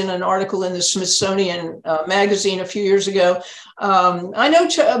place, in an article in the Smithsonian magazine a few years ago, I know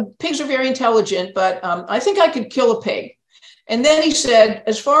pigs are very intelligent, but I think I could kill a pig. And then he said,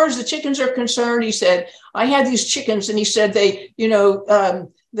 as far as the chickens are concerned, he said, I had these chickens, and he said they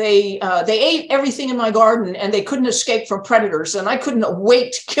ate everything in my garden, and they couldn't escape from predators, and I couldn't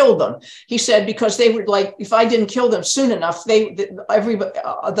wait to kill them. He said, because they were like, if I didn't kill them soon enough,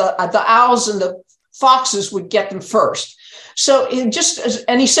 the owls and the foxes would get them first. So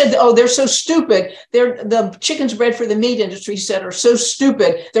and he said, oh, they're so stupid. The chickens bred for the meat industry, he said, are so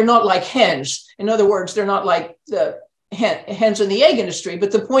stupid. They're not like hens. In other words, they're not like the hens in the egg industry.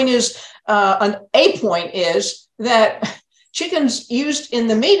 But the point is, a point is that chickens used in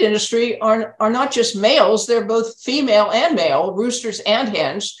the meat industry are not just males, they're both female and male. Roosters and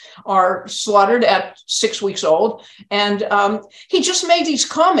hens are slaughtered at 6 weeks old. And he just made these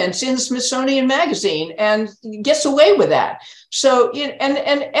comments in the Smithsonian magazine and gets away with that. So,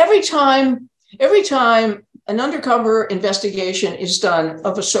 and every time an undercover investigation is done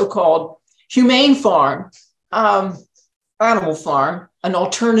of a so-called humane farm, animal farm, an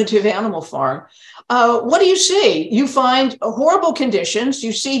alternative animal farm, what do you see? You find horrible conditions.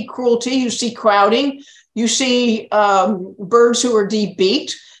 You see cruelty. You see crowding. You see birds who are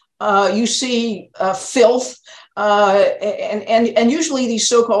debeaked. You see filth. And usually these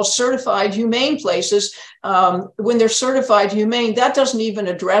so-called certified humane places, when they're certified humane, that doesn't even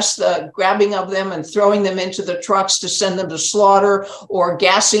address the grabbing of them and throwing them into the trucks to send them to slaughter, or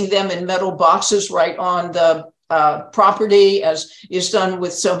gassing them in metal boxes right on the property, as is done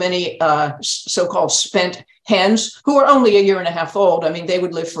with so many so-called spent hens who are only a year and a half old. I mean, they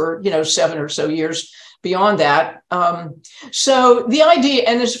would live for 7 or so years beyond that. So the idea,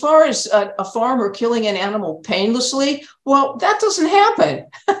 and as far as a farmer killing an animal painlessly, well, that doesn't happen.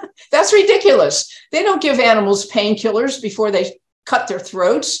 That's ridiculous. They don't give animals painkillers before they cut their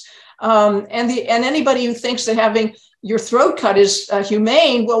throats. And anybody who thinks that having your throat cut is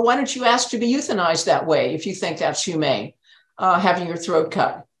humane, well, why don't you ask to be euthanized that way if you think that's humane, having your throat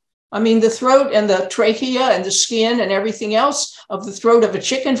cut? I mean, the throat and the trachea and the skin and everything else of the throat of a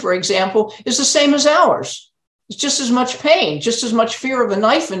chicken, for example, is the same as ours. It's just as much pain, just as much fear of a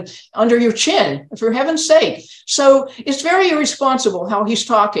knife under your chin, for heaven's sake. So it's very irresponsible how he's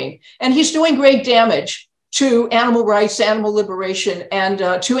talking. And he's doing great damage to animal rights, animal liberation,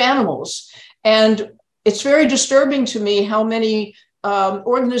 and to animals. And it's very disturbing to me how many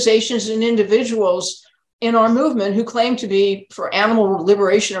organizations and individuals in our movement who claim to be for animal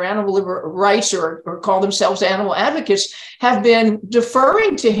liberation or animal rights or call themselves animal advocates have been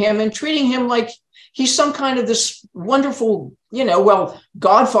deferring to him and treating him like he's some kind of this wonderful,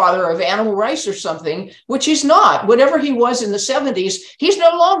 godfather of animal rights or something, which he's not. Whatever he was in the 70s, he's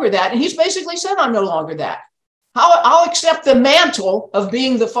no longer that. And he's basically said, I'm no longer that. I'll accept the mantle of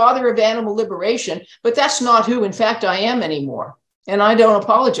being the father of animal liberation, but that's not who, in fact, I am anymore. And I don't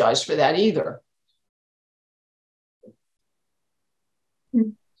apologize for that either.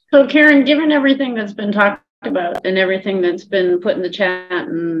 So Karen, given everything that's been talked about and everything that's been put in the chat,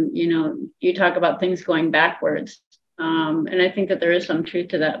 and you talk about things going backwards, and I think that there is some truth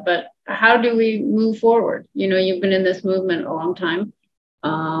to that, but how do we move forward? You've been in this movement a long time.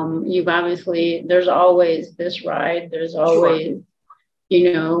 You've obviously, there's always this ride, there's always,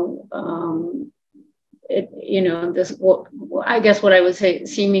 this, I guess what I would say,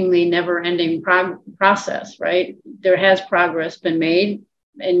 seemingly never-ending process, right? There has progress been made,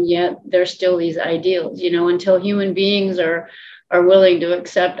 and yet there's still these ideals, until human beings are willing to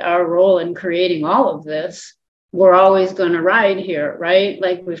accept our role in creating all of this. We're always going to ride here, right?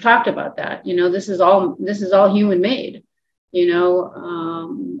 Like we've talked about that. This is all human made.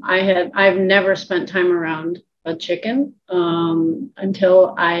 I've never spent time around a chicken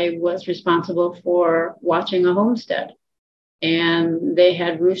until I was responsible for watching a homestead. And they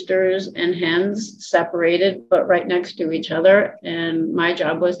had roosters and hens separated, but right next to each other. And my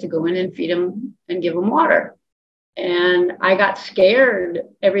job was to go in and feed them and give them water. And I got scared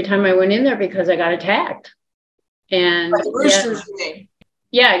every time I went in there because I got attacked. And like roosters,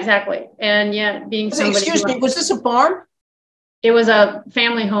 yeah, exactly. And yet being somebody. Excuse me, was this a farm? It was a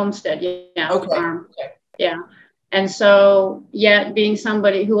family homestead. Yeah. Okay. Farm. Okay. Yeah. And so, yet being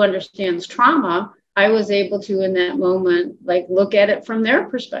somebody who understands trauma, I was able to, in that moment, look at it from their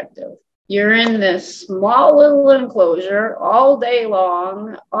perspective. You're in this small little enclosure all day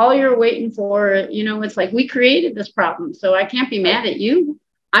long. All you're waiting for, it's like we created this problem. So I can't be mad at you.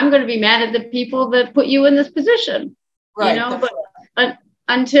 I'm going to be mad at the people that put you in this position. Right. But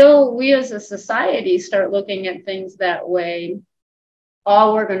until we as a society start looking at things that way,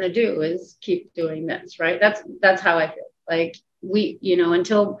 all we're going to do is keep doing this, right? That's how I feel. Like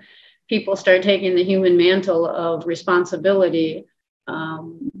until people start taking the human mantle of responsibility,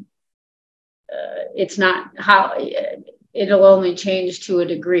 it's not how it'll only change to a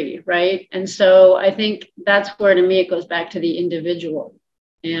degree, right? And so I think that's where, to me, it goes back to the individual.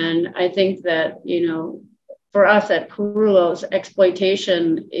 And I think that, for us at Kaporos,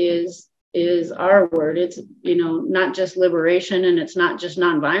 exploitation is our word. It's, not just liberation, and it's not just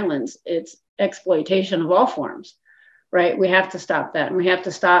nonviolence, it's exploitation of all forms. Right. We have to stop that. And we have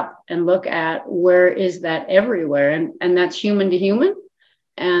to stop and look at where is that everywhere. And that's human to human.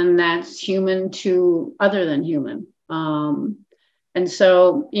 And that's human to other than human. And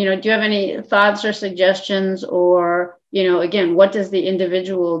so, do you have any thoughts or suggestions, or, again, what does the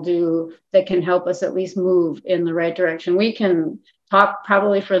individual do that can help us at least move in the right direction? We can talk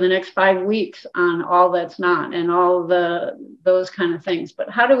probably for the next 5 weeks on all that's not and all those kind of things, but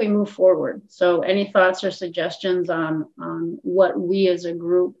how do we move forward? So any thoughts or suggestions on what we as a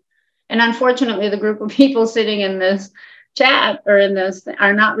group, and unfortunately the group of people sitting in this chat or in this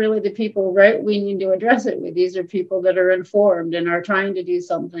are not really the people, right, we need to address it with. These are people that are informed and are trying to do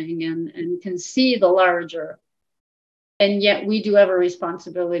something and can see the larger. And yet we do have a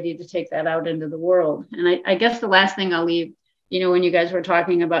responsibility to take that out into the world. And I guess the last thing I'll leave, when you guys were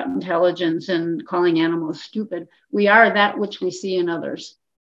talking about intelligence and calling animals stupid, we are that which we see in others.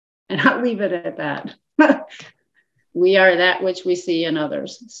 And I'll leave it at that. We are that which we see in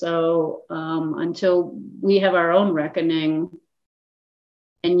others. So until we have our own reckoning,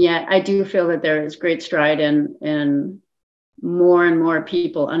 and yet I do feel that there is great stride in more and more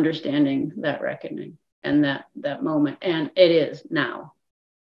people understanding that reckoning and that moment. And it is now.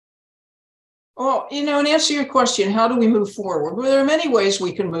 Well, and answer your question, how do we move forward? Well, there are many ways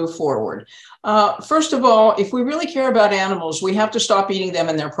we can move forward. First of all, if we really care about animals, we have to stop eating them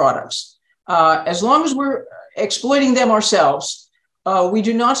and their products. As long as we're exploiting them ourselves, we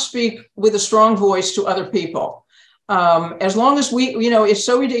do not speak with a strong voice to other people. As long as we, it's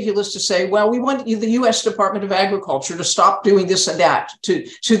so ridiculous to say, well, we want the U.S. Department of Agriculture to stop doing this and that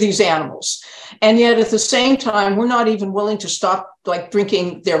to these animals. And yet at the same time, we're not even willing to stop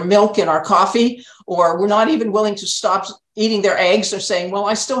drinking their milk in our coffee, or we're not even willing to stop eating their eggs. They're saying, well,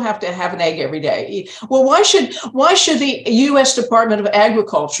 I still have to have an egg every day. Well, why should the U.S. Department of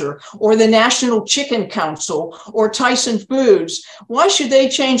Agriculture or the National Chicken Council or Tyson Foods, why should they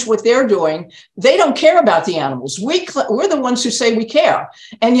change what they're doing? They don't care about the animals. We're the ones who say we care,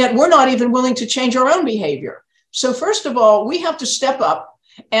 and yet we're not even willing to change our own behavior. So first of all, we have to step up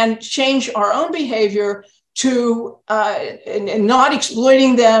and change our own behavior to not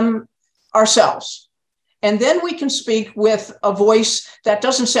exploiting them ourselves. And then we can speak with a voice that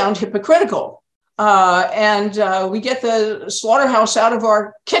doesn't sound hypocritical. And we get the slaughterhouse out of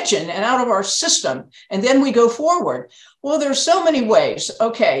our kitchen and out of our system, and then we go forward. Well, there's so many ways.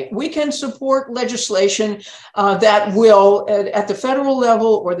 Okay, we can support legislation that will, at the federal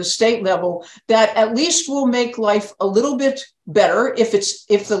level or the state level, that at least will make life a little bit better if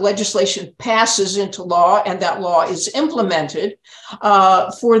the legislation passes into law and that law is implemented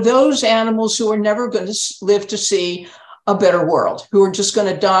for those animals who are never going to live to see a better world, who are just going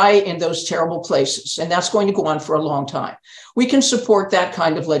to die in those terrible places. And that's going to go on for a long time. We can support that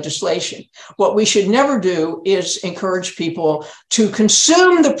kind of legislation. What we should never do is encourage people to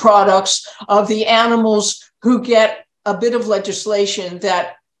consume the products of the animals who get a bit of legislation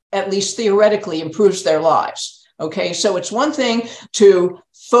that at least theoretically improves their lives. Okay, so it's one thing to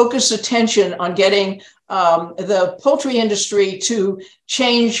focus attention on getting the poultry industry to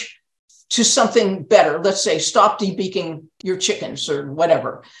change to something better. Let's say stop debeaking your chickens or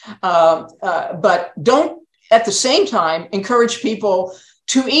whatever. But don't at the same time encourage people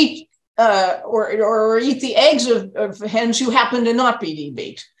to eat or eat the eggs of hens who happen to not be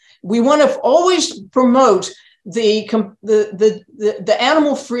debeaked. We want to always promote the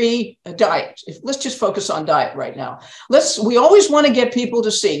animal-free diet. Let's just focus on diet right now. We always want to get people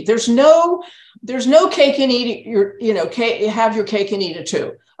to see there's no cake and eat it, have your cake and eat it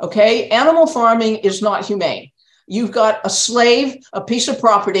too. Okay, animal farming is not humane. You've got a slave, a piece of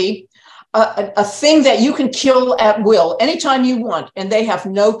property, a thing that you can kill at will anytime you want, and they have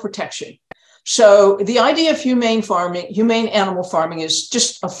no protection. So the idea of humane animal farming is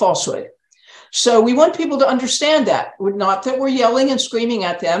just a falsehood. So we want people to understand that. Not that we're yelling and screaming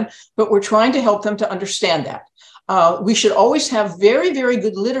at them, but we're trying to help them to understand that. We should always have very, very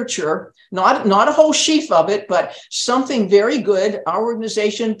good literature, not a whole sheaf of it, but something very good. Our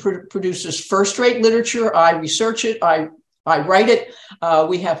organization produces first-rate literature. I research it. I write it.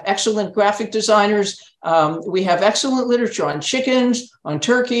 We have excellent graphic designers. We have excellent literature on chickens, on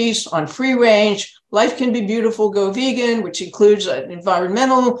turkeys, on free range. Life can be beautiful, go vegan, which includes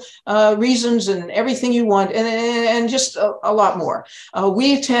environmental reasons and everything you want, and just a lot more.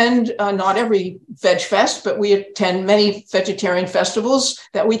 We attend not every Veg Fest, but we attend many vegetarian festivals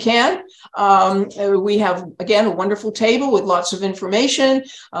that we can. We have, again, a wonderful table with lots of information.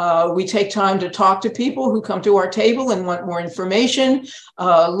 We take time to talk to people who come to our table and want more information.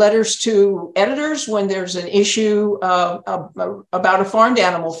 Letters to editors when there's an issue about a farmed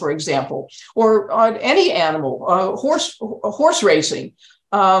animal, for example, or any animal, horse racing.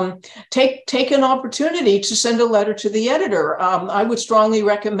 Take an opportunity to send a letter to the editor. I would strongly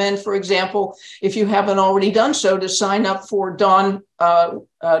recommend, for example, if you haven't already done so, to sign up for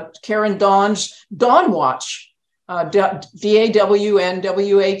Karen Dawn's Dawn Watch, DAWNWATCH.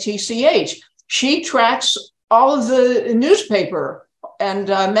 She tracks all of the newspaper and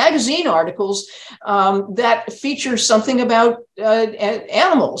magazine articles that feature something about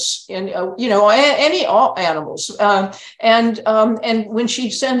animals and all animals. And when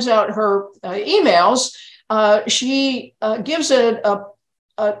she sends out her emails, she gives a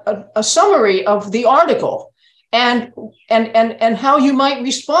summary of the article and how you might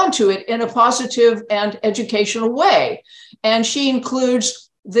respond to it in a positive and educational way. And she includes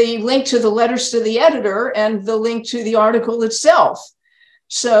the link to the letters to the editor and the link to the article itself.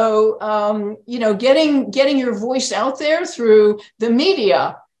 So, you know, getting your voice out there through the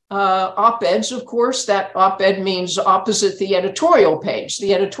media, op-eds, of course, that op-ed means opposite the editorial page.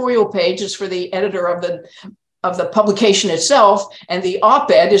 The editorial page is for the editor of the publication itself, and the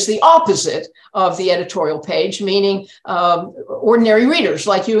op-ed is the opposite of the editorial page, meaning ordinary readers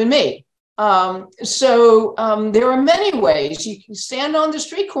like you and me. So there are many ways. You can stand on the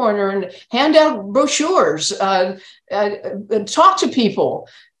street corner and hand out brochures, talk to people.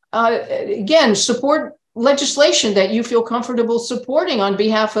 Again, support legislation that you feel comfortable supporting on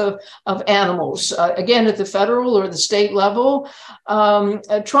behalf of animals. Again, at the federal or the state level,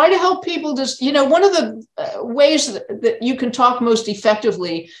 try to help people. Just, you know, one of the ways that you can talk most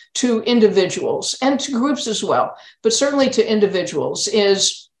effectively to individuals and to groups as well, but certainly to individuals,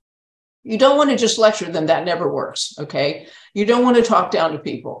 is you don't want to just lecture them. That never works. Okay. You don't want to talk down to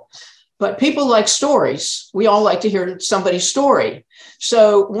people, but people like stories. We all like to hear somebody's story.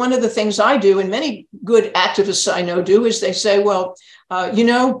 So one of the things I do, and many good activists I know do, is they say, well, you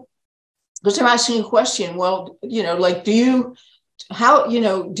know, because they're asking a question. Well, you know, like, do you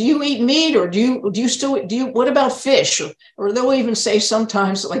eat meat, or what about fish? Or they'll even say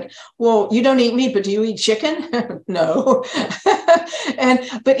sometimes like, well, you don't eat meat, but do you eat chicken? No.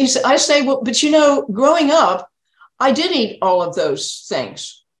 But I say, well, but you know, growing up, I did eat all of those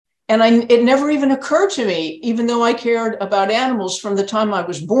things. And it never even occurred to me, even though I cared about animals from the time I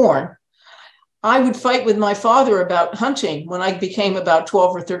was born. I would fight with my father about hunting when I became about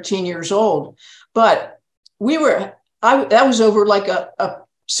 12 or 13 years old. But that was over like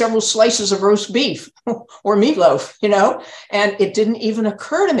several slices of roast beef or meatloaf, you know, and it didn't even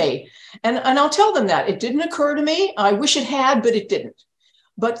occur to me. And I'll tell them that. It didn't occur to me. I wish it had, but it didn't.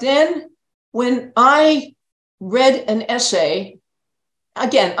 But then when I read an essay,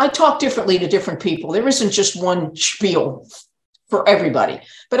 again, I talk differently to different people. There isn't just one spiel for everybody.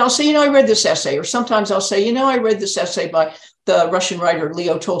 But I'll say, you know, I read this essay. Or sometimes I'll say, you know, I read this essay by the Russian writer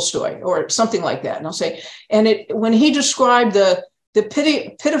Leo Tolstoy, or something like that. And I'll say, when he described the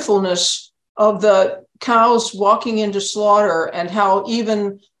pitifulness of the cows walking into slaughter, and how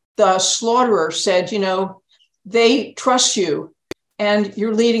even the slaughterer said, you know, they trust you and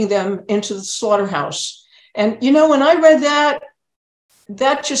you're leading them into the slaughterhouse. And, you know, when I read that,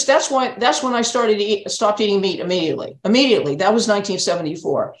 that's when I stopped eating meat immediately. That was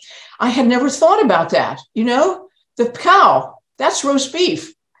 1974. I had never thought about that. You know, the cow, that's roast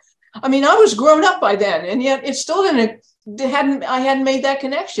beef. I mean, I was grown up by then, and yet it still I hadn't made that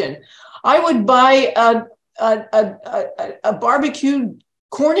connection. I would buy a barbecued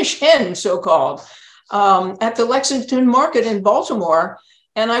Cornish hen, so-called, at the Lexington Market in Baltimore.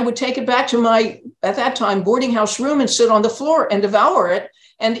 And I would take it back to my, at that time, boarding house room and sit on the floor and devour it.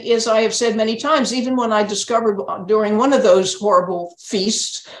 And as I have said many times, even when I discovered during one of those horrible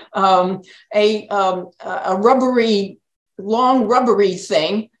feasts, a long rubbery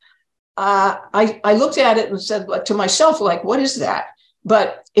thing, I looked at it and said to myself, like, what is that?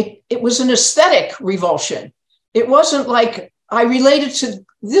 But it was an aesthetic revulsion. It wasn't like I related to,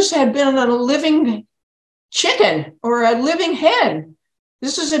 this had been a living chicken or a living hen.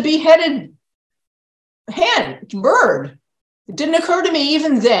 This is a beheaded hen, bird. It didn't occur to me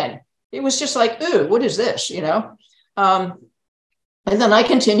even then. It was just like, ooh, what is this, you know? And then I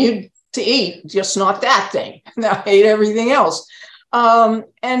continued to eat, just not that thing. I ate everything else. And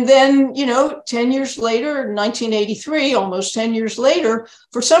then, you know, 10 years later, 1983, almost 10 years later,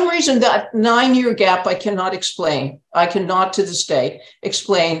 for some reason, that 9-year gap, I cannot explain. I cannot to this day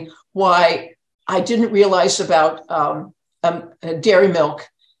explain why I didn't realize about dairy milk,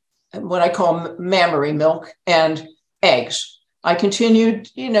 what I call mammary milk, and eggs. I continued,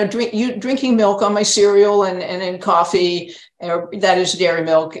 you know, drinking milk on my cereal and in coffee, that is dairy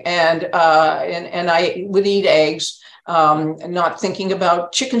milk, and I would eat eggs, not thinking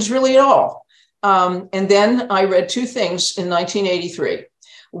about chickens really at all. And then I read two things in 1983.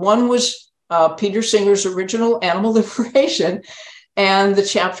 One was Peter Singer's original Animal Liberation, and the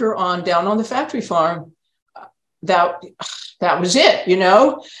chapter on Down on the Factory Farm. That was it, you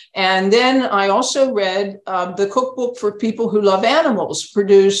know. And then I also read the cookbook for people who love animals,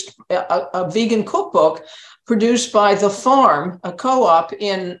 produced a vegan cookbook produced by The Farm, a co-op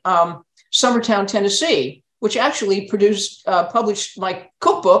in Summertown, Tennessee, which actually published my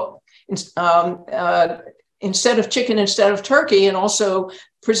cookbook instead of chicken, instead of turkey, and also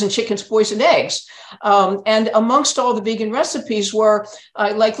prison chickens poisoned eggs. And amongst all the vegan recipes were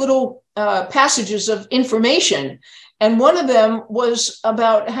like little passages of information. And one of them was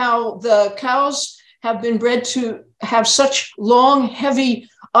about how the cows have been bred to have such long, heavy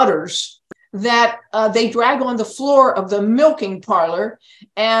udders that they drag on the floor of the milking parlor.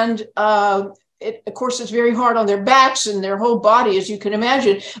 And of course, it's very hard on their backs and their whole body, as you can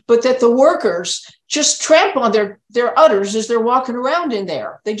imagine, but that the workers just tramp on their udders as they're walking around in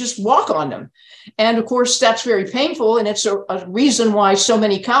there. They just walk on them. And of course, that's very painful. And it's a reason why so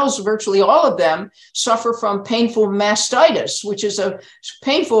many cows, virtually all of them, suffer from painful mastitis, which is a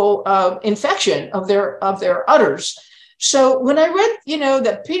painful infection of their udders. So when I read,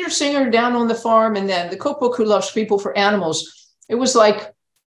 that Peter Singer down on the farm and then the cookbook Who Loves People for Animals, it was like,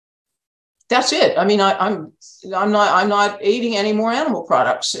 that's it. I mean, I'm not eating any more animal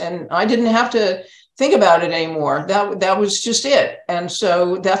products, and I didn't have to think about it anymore. That was just it. And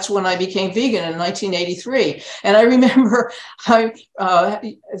so that's when I became vegan in 1983. And I remember at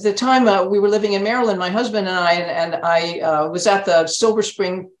the time we were living in Maryland, my husband and I was at the Silver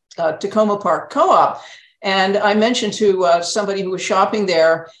Spring Tacoma Park Co-op. And I mentioned to somebody who was shopping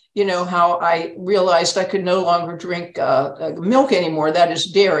there, how I realized I could no longer drink milk anymore, that is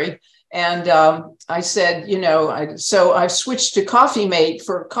dairy. And I said, so I switched to Coffee Mate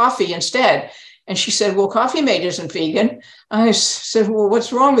for coffee instead. And she said, well, Coffee Mate isn't vegan. I said, well,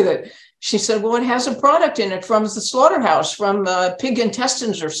 what's wrong with it? She said, well, it has a product in it from the slaughterhouse, from pig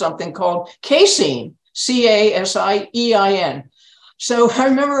intestines or something called casein, CASIEIN. So I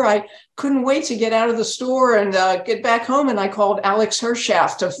remember I couldn't wait to get out of the store and get back home. And I called Alex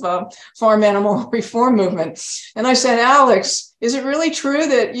Hershaft of Farm Animal Reform Movement. And I said, Alex, is it really true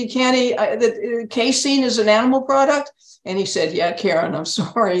that you can't eat, that casein is an animal product? And he said, yeah, Karen, I'm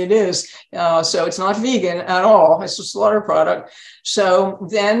sorry, it is. So it's not vegan at all. It's a slaughter product. So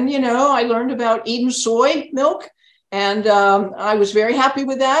then, I learned about Eden soy milk. And I was very happy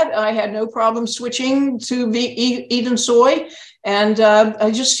with that. I had no problem switching to Eden soy. And I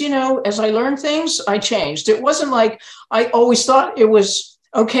just, as I learned things, I changed. It wasn't like I always thought it was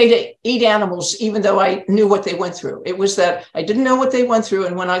okay to eat animals, even though I knew what they went through. It was that I didn't know what they went through.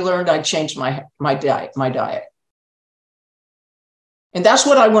 And when I learned, I changed my diet. And that's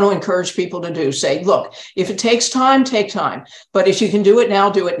what I want to encourage people to do. Say, look, if it takes time, take time. But if you can do it now,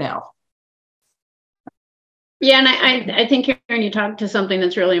 do it now. Yeah, and I think, Karen, you talked to something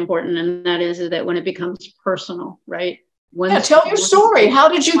that's really important, and that is that when it becomes personal, right? Tell your story. How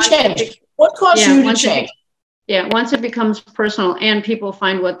did you change? What caused you to change? Once it becomes personal and people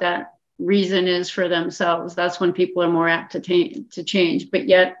find what that reason is for themselves, that's when people are more apt to change. But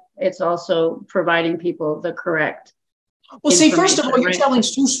yet it's also providing people the correct. Well, see, first of all, you're telling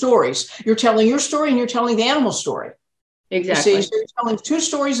two stories. You're telling your story and you're telling the animal story. Exactly. You see, so you're telling two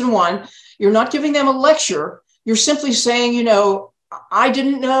stories in one. You're not giving them a lecture. You're simply saying, I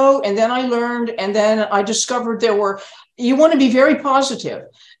didn't know, and then I learned, and then I discovered you want to be very positive,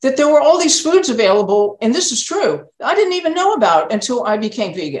 that there were all these foods available, and this is true, I didn't even know about until I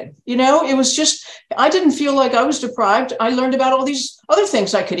became vegan. It was just, I didn't feel like I was deprived. I learned about all these other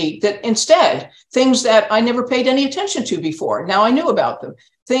things I could eat that instead, things that I never paid any attention to before. Now I knew about them.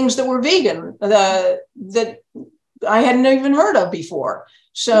 Things that were vegan, that I hadn't even heard of before.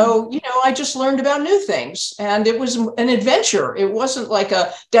 So, I just learned about new things, and it was an adventure. It wasn't like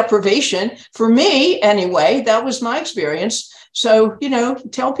a deprivation for me anyway. That was my experience. So,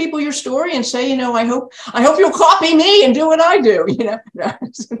 tell people your story and say, I hope you'll copy me and do what I do,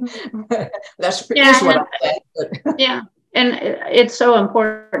 That's what I'm saying. Yeah. And it's so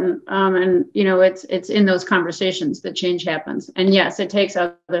important. And, it's in those conversations that change happens. And yes, it takes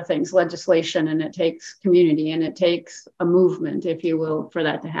other things, legislation, and it takes community, and it takes a movement, if you will, for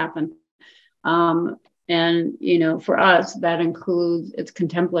that to happen. And, for us, that includes, it's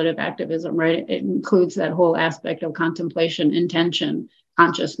contemplative activism, right? It includes that whole aspect of contemplation, intention,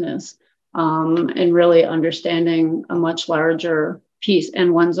 consciousness, and really understanding a much larger piece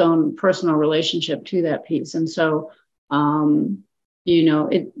and one's own personal relationship to that piece. And so,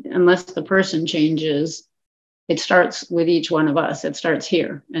 unless the person changes, it starts with each one of us. It starts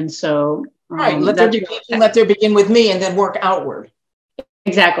here. And so, let there begin with me and then work outward.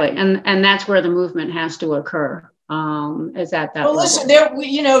 Exactly. And that's where the movement has to occur. Is at that well, level. Listen,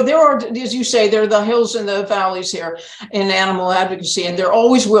 there are, as you say, there are the hills and the valleys here in animal advocacy, and there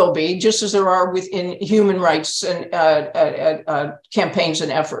always will be, just as there are within human rights and campaigns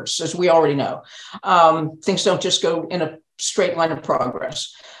and efforts, as we already know. Things don't just go in a straight line of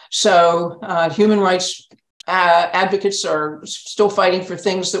progress. So human rights advocates are still fighting for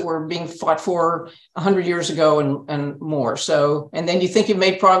things that were being fought for 100 years ago and more. So, and then you think you've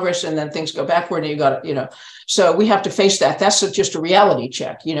made progress and then things go backward and you got to, you know, so we have to face that. That's just a reality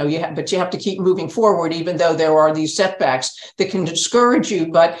check, you know, but you have to keep moving forward, even though there are these setbacks that can discourage you.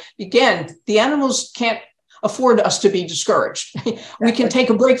 But again, the animals can't afford us to be discouraged. We can take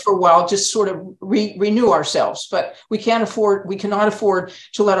a break for a while, just sort of renew ourselves, but we cannot afford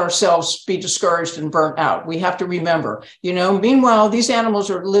to let ourselves be discouraged and burnt out. We have to remember, you know, meanwhile, these animals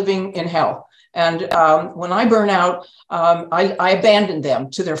are living in hell. And when I burn out, I abandon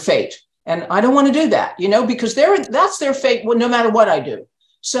them to their fate. And I don't want to do that, you know, because that's their fate, no matter what I do.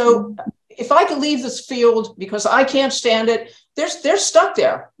 So if I could leave this field because I can't stand it, they're stuck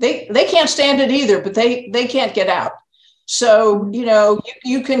there. They can't stand it either, but they can't get out. So, you know,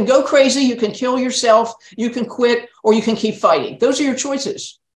 you can go crazy, you can kill yourself, you can quit, or you can keep fighting. Those are your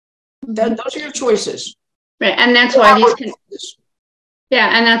choices. Those are your choices. Right. And that's why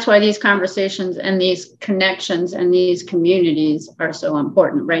and that's why these conversations and these connections and these communities are so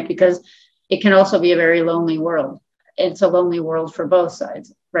important, right? Because it can also be a very lonely world. It's a lonely world for both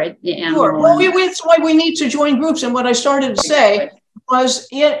sides, right? The animal. Sure. Well, that's why we need to join groups. And what I started to say was,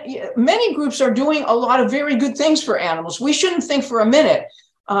 many groups are doing a lot of very good things for animals. We shouldn't think for a minute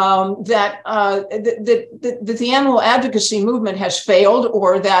that the animal advocacy movement has failed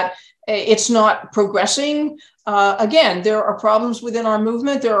or that it's not progressing. Again, there are problems within our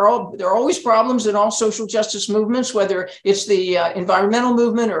movement. There are always problems in all social justice movements, whether it's the environmental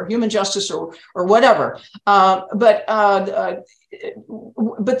movement or human justice or whatever. But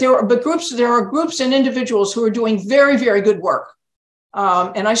there are groups and individuals who are doing very, very good work.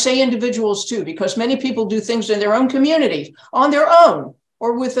 And I say individuals too, because many people do things in their own community on their own,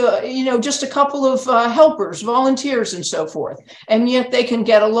 or with just a couple of helpers, volunteers, and so forth. And yet they can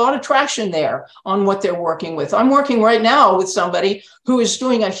get a lot of traction there on what they're working with. I'm working right now with somebody who is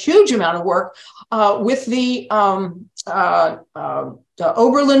doing a huge amount of work with the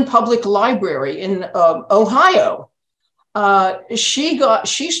Oberlin Public Library in Ohio.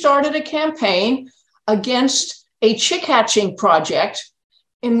 She started a campaign against a chick hatching project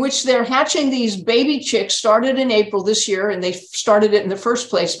in which they're hatching these baby chicks, started in April this year, and they started it in the first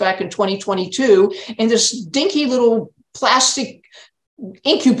place back in 2022, in this dinky little plastic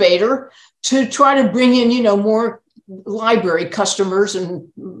incubator to try to bring in, more library customers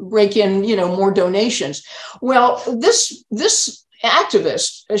and rake in, more donations. Well, this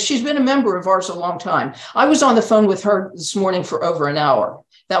activist, she's been a member of ours a long time. I was on the phone with her this morning for over an hour.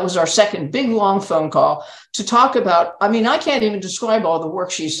 That was our second big, long phone call to talk about, I can't even describe all the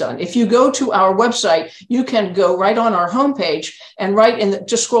work she's done. If you go to our website, you can go right on our homepage and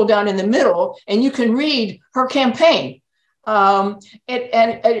just scroll down in the middle, and you can read her campaign. And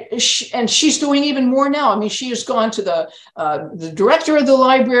she's doing even more now. She has gone to the director of the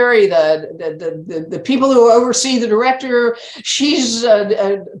library, the people who oversee the director. She's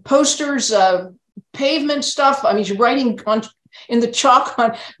posters, pavement stuff. She's writing in the chalk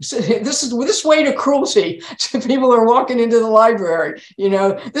on this way to cruelty to people who are walking into the library.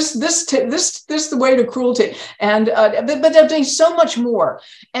 This the way to cruelty. And but they're doing so much more.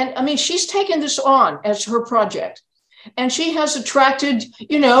 And she's taken this on as her project. And she has attracted,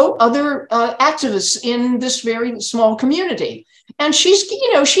 other activists in this very small community. And she's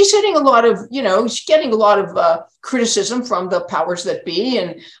hitting a lot of, she's getting a lot of criticism from the powers that be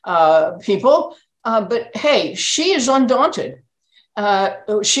and people. But hey, she is undaunted.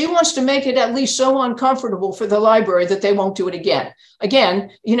 She wants to make it at least so uncomfortable for the library that they won't do it again.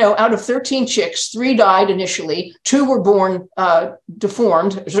 Again, out of 13 chicks, 3 died initially, 2 were born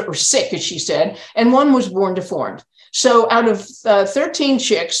deformed or sick, as she said, and 1 was born deformed. So out of 13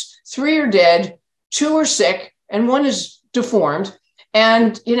 chicks, 3 are dead, 2 are sick, and 1 is deformed.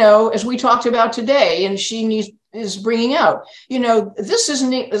 And, as we talked about today, and she is bringing out, this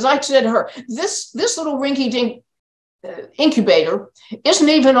isn't, as I said to her, this little rinky-dink incubator isn't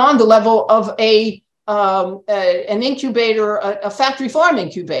even on the level of an incubator, a factory farm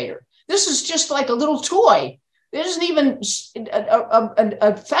incubator. This is just like a little toy. It isn't even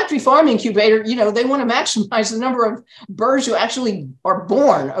a factory farm incubator. They want to maximize the number of birds who actually are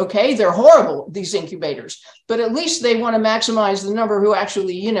born. Okay, they're horrible, these incubators, but at least they want to maximize the number who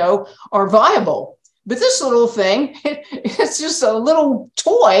actually, are viable. But this little thing, it's just a little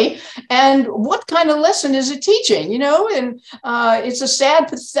toy. And what kind of lesson is it teaching, And it's a sad,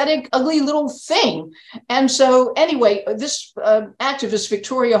 pathetic, ugly little thing. And so anyway, this activist,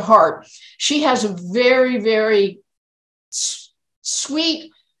 Victoria Hart, she has a very, very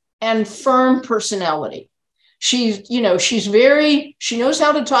sweet and firm personality. She knows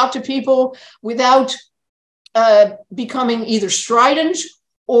how to talk to people without becoming either strident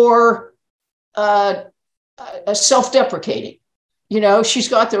or self-deprecating. You know, she's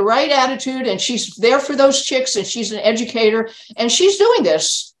got the right attitude and she's there for those chicks and she's an educator and she's doing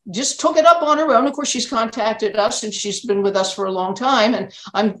this, just took it up on her own. Of course, she's contacted us and she's been with us for a long time and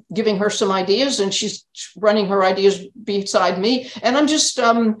I'm giving her some ideas and she's running her ideas beside me. And I'm just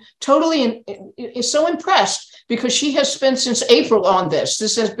totally so impressed because she has spent since April on this.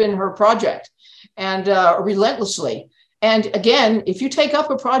 This has been her project and relentlessly. And again, if you take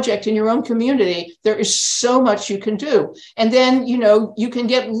up a project in your own community, there is so much you can do. And then, you know, you can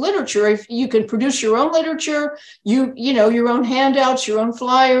get literature. If you can produce your own literature, you know, your own handouts, your own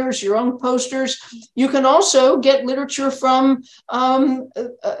flyers, your own posters. You can also get literature from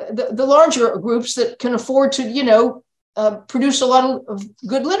the larger groups that can afford to, you know, produce a lot of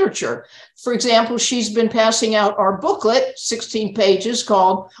good literature. For example, she's been passing out our booklet, 16 pages,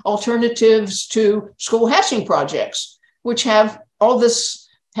 called Alternatives to School Hatching Projects, which have all this,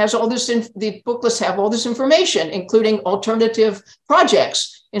 the booklets have all this information, including alternative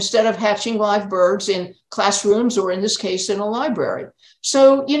projects, instead of hatching live birds in classrooms or in this case, in a library.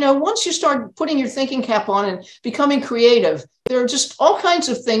 So, you know, once you start putting your thinking cap on and becoming creative, there are just all kinds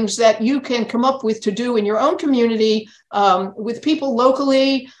of things that you can come up with to do in your own community, with people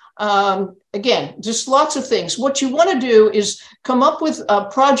locally. Again, just lots of things. What you want to do is come up with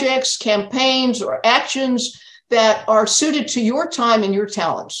projects, campaigns, or actions that are suited to your time and your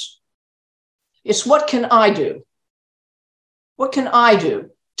talents. It's what can I do? What can I do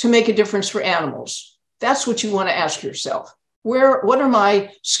to make a difference for animals? That's what you want to ask yourself. What are my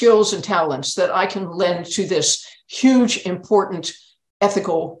skills and talents that I can lend to this huge, important,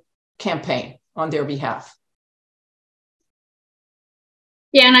 ethical campaign on their behalf?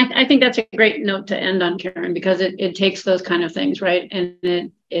 Yeah, and I think that's a great note to end on, Karen, because it takes those kind of things, right?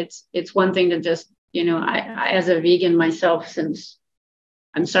 And it's one thing to just, you know, I as a vegan myself since,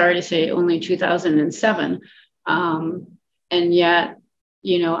 I'm sorry to say, only 2007, and yet,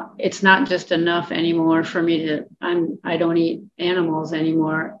 you know, it's not just enough anymore for me to, I don't eat animals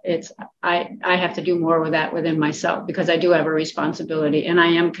anymore. I have to do more with that within myself because I do have a responsibility and I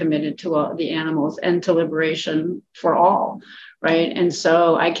am committed to all the animals and to liberation for all, right? And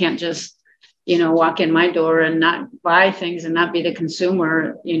so I can't just, you know, walk in my door and not buy things and not be the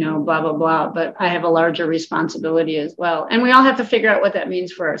consumer, you know, blah, blah, blah. But I have a larger responsibility as well. And we all have to figure out what that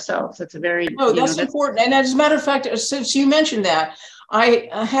means for ourselves. It's a very, that's important. And as a matter of fact, since you mentioned that,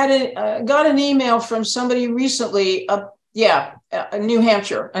 I got an email from somebody recently, New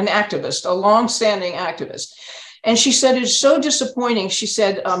Hampshire, an activist, a longstanding activist. And she said, it's so disappointing. She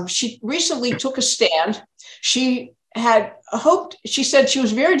said, she recently took a stand. She had hoped, she said she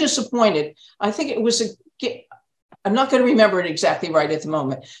was very disappointed. I think it was, I'm not going to remember it exactly right at the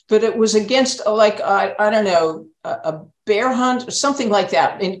moment, but it was against I don't know, a bear hunt or something like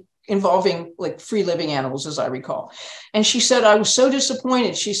that involving like free living animals, as I recall. And she said, I was so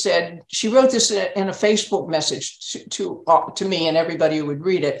disappointed. She said, she wrote this in a Facebook message to me and everybody who would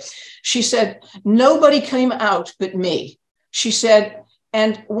read it. She said, nobody came out but me. She said,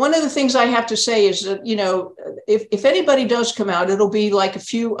 and one of the things I have to say is that, you know, if anybody does come out, it'll be like a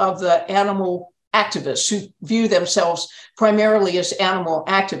few of the animal activists who view themselves primarily as animal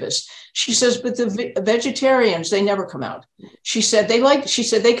activists. She says, but the vegetarians, they never come out. She said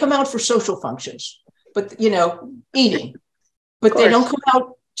they come out for social functions, but, you know, eating, but they don't come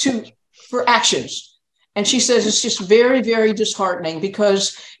out for actions. And she says it's just very, very disheartening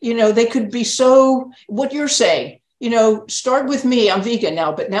because, you know, they could be so, what you're saying, you know, start with me, I'm vegan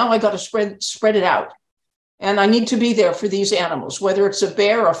now, but now I got to spread it out. And I need to be there for these animals, whether it's a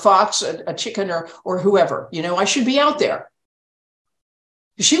bear, a fox, a chicken, or whoever, you know, I should be out there.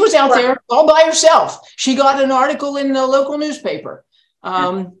 She was out there all by herself. She got an article in the local newspaper.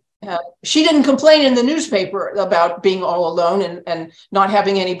 She didn't complain in the newspaper about being all alone and not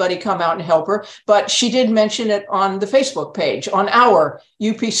having anybody come out and help her, but she did mention it on the Facebook page, on our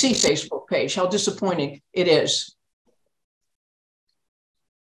UPC Facebook page, how disappointing it is.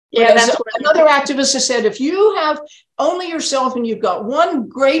 Yeah, that's another activist has said, if you have only yourself and you've got one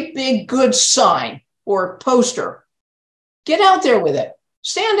great big good sign or poster, get out there with it.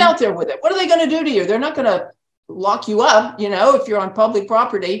 Stand out there with it. What are they going to do to you? They're not going to lock you up, you know, if you're on public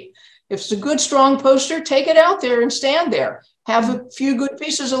property. If it's a good, strong poster, take it out there and stand there. Have a few good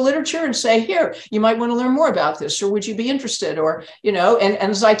pieces of literature and say, here, you might want to learn more about this, or would you be interested? Or, you know, and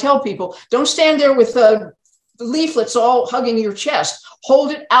as I tell people, don't stand there with the leaflets all hugging your chest.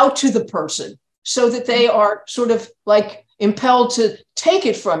 Hold it out to the person so that they are sort of like impelled to take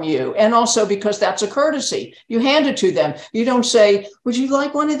it from you. And also because that's a courtesy. You hand it to them. You don't say, would you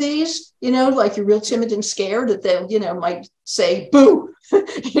like one of these? You know, like you're real timid and scared that they, you know, might say, boo,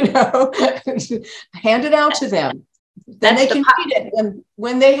 you know, hand it out to them. Then they can read it. And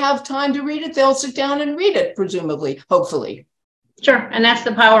when they have time to read it, they'll sit down and read it, presumably, hopefully. Sure. And that's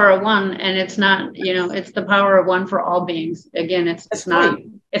the power of one. And it's not, you know, it's the power of one for all beings. Again, it's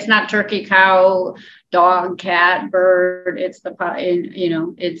not turkey, cow, dog, cat, bird. It's the, you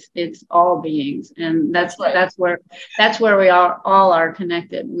know, it's all beings. And that's where we all are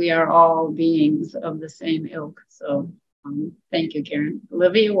connected. We are all beings of the same ilk. So thank you, Karen.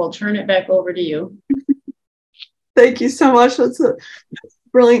 Olivia, we'll turn it back over to you. Thank you so much. That's a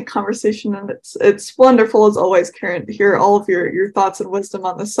brilliant conversation, and it's wonderful as always, Karen, to hear all of your thoughts and wisdom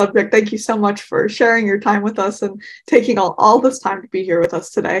on this subject. Thank you so much for sharing your time with us and taking all this time to be here with us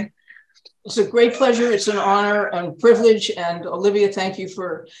today. It's a great pleasure. It's an honor and privilege. And Olivia, thank you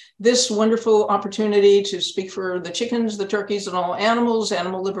for this wonderful opportunity to speak for the chickens, the turkeys, and all animals,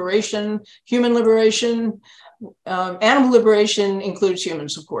 animal liberation, human liberation. Animal liberation includes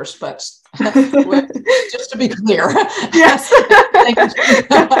humans, of course, but just to be clear. Yes.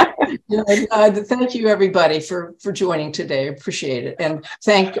 Thank you, everybody, for joining today. I appreciate it. And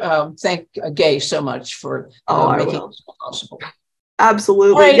thank Gay so much for making this possible.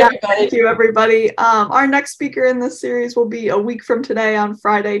 Absolutely. Right, yeah, thank you, everybody. Our next speaker in this series will be a week from today on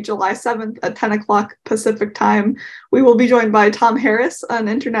Friday, July 7th at 10 o'clock Pacific time. We will be joined by Tom Harris, an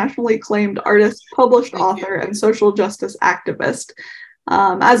internationally acclaimed artist, published author, and social justice activist.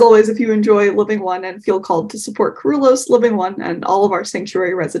 As always, if you enjoy Living One and feel called to support Carullos, Living One, and all of our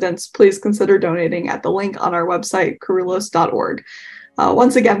sanctuary residents, please consider donating at the link on our website, carullos.org.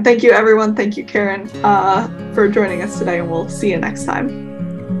 Once again, thank you, everyone. Thank you, Karen, for joining us today, and we'll see you next time.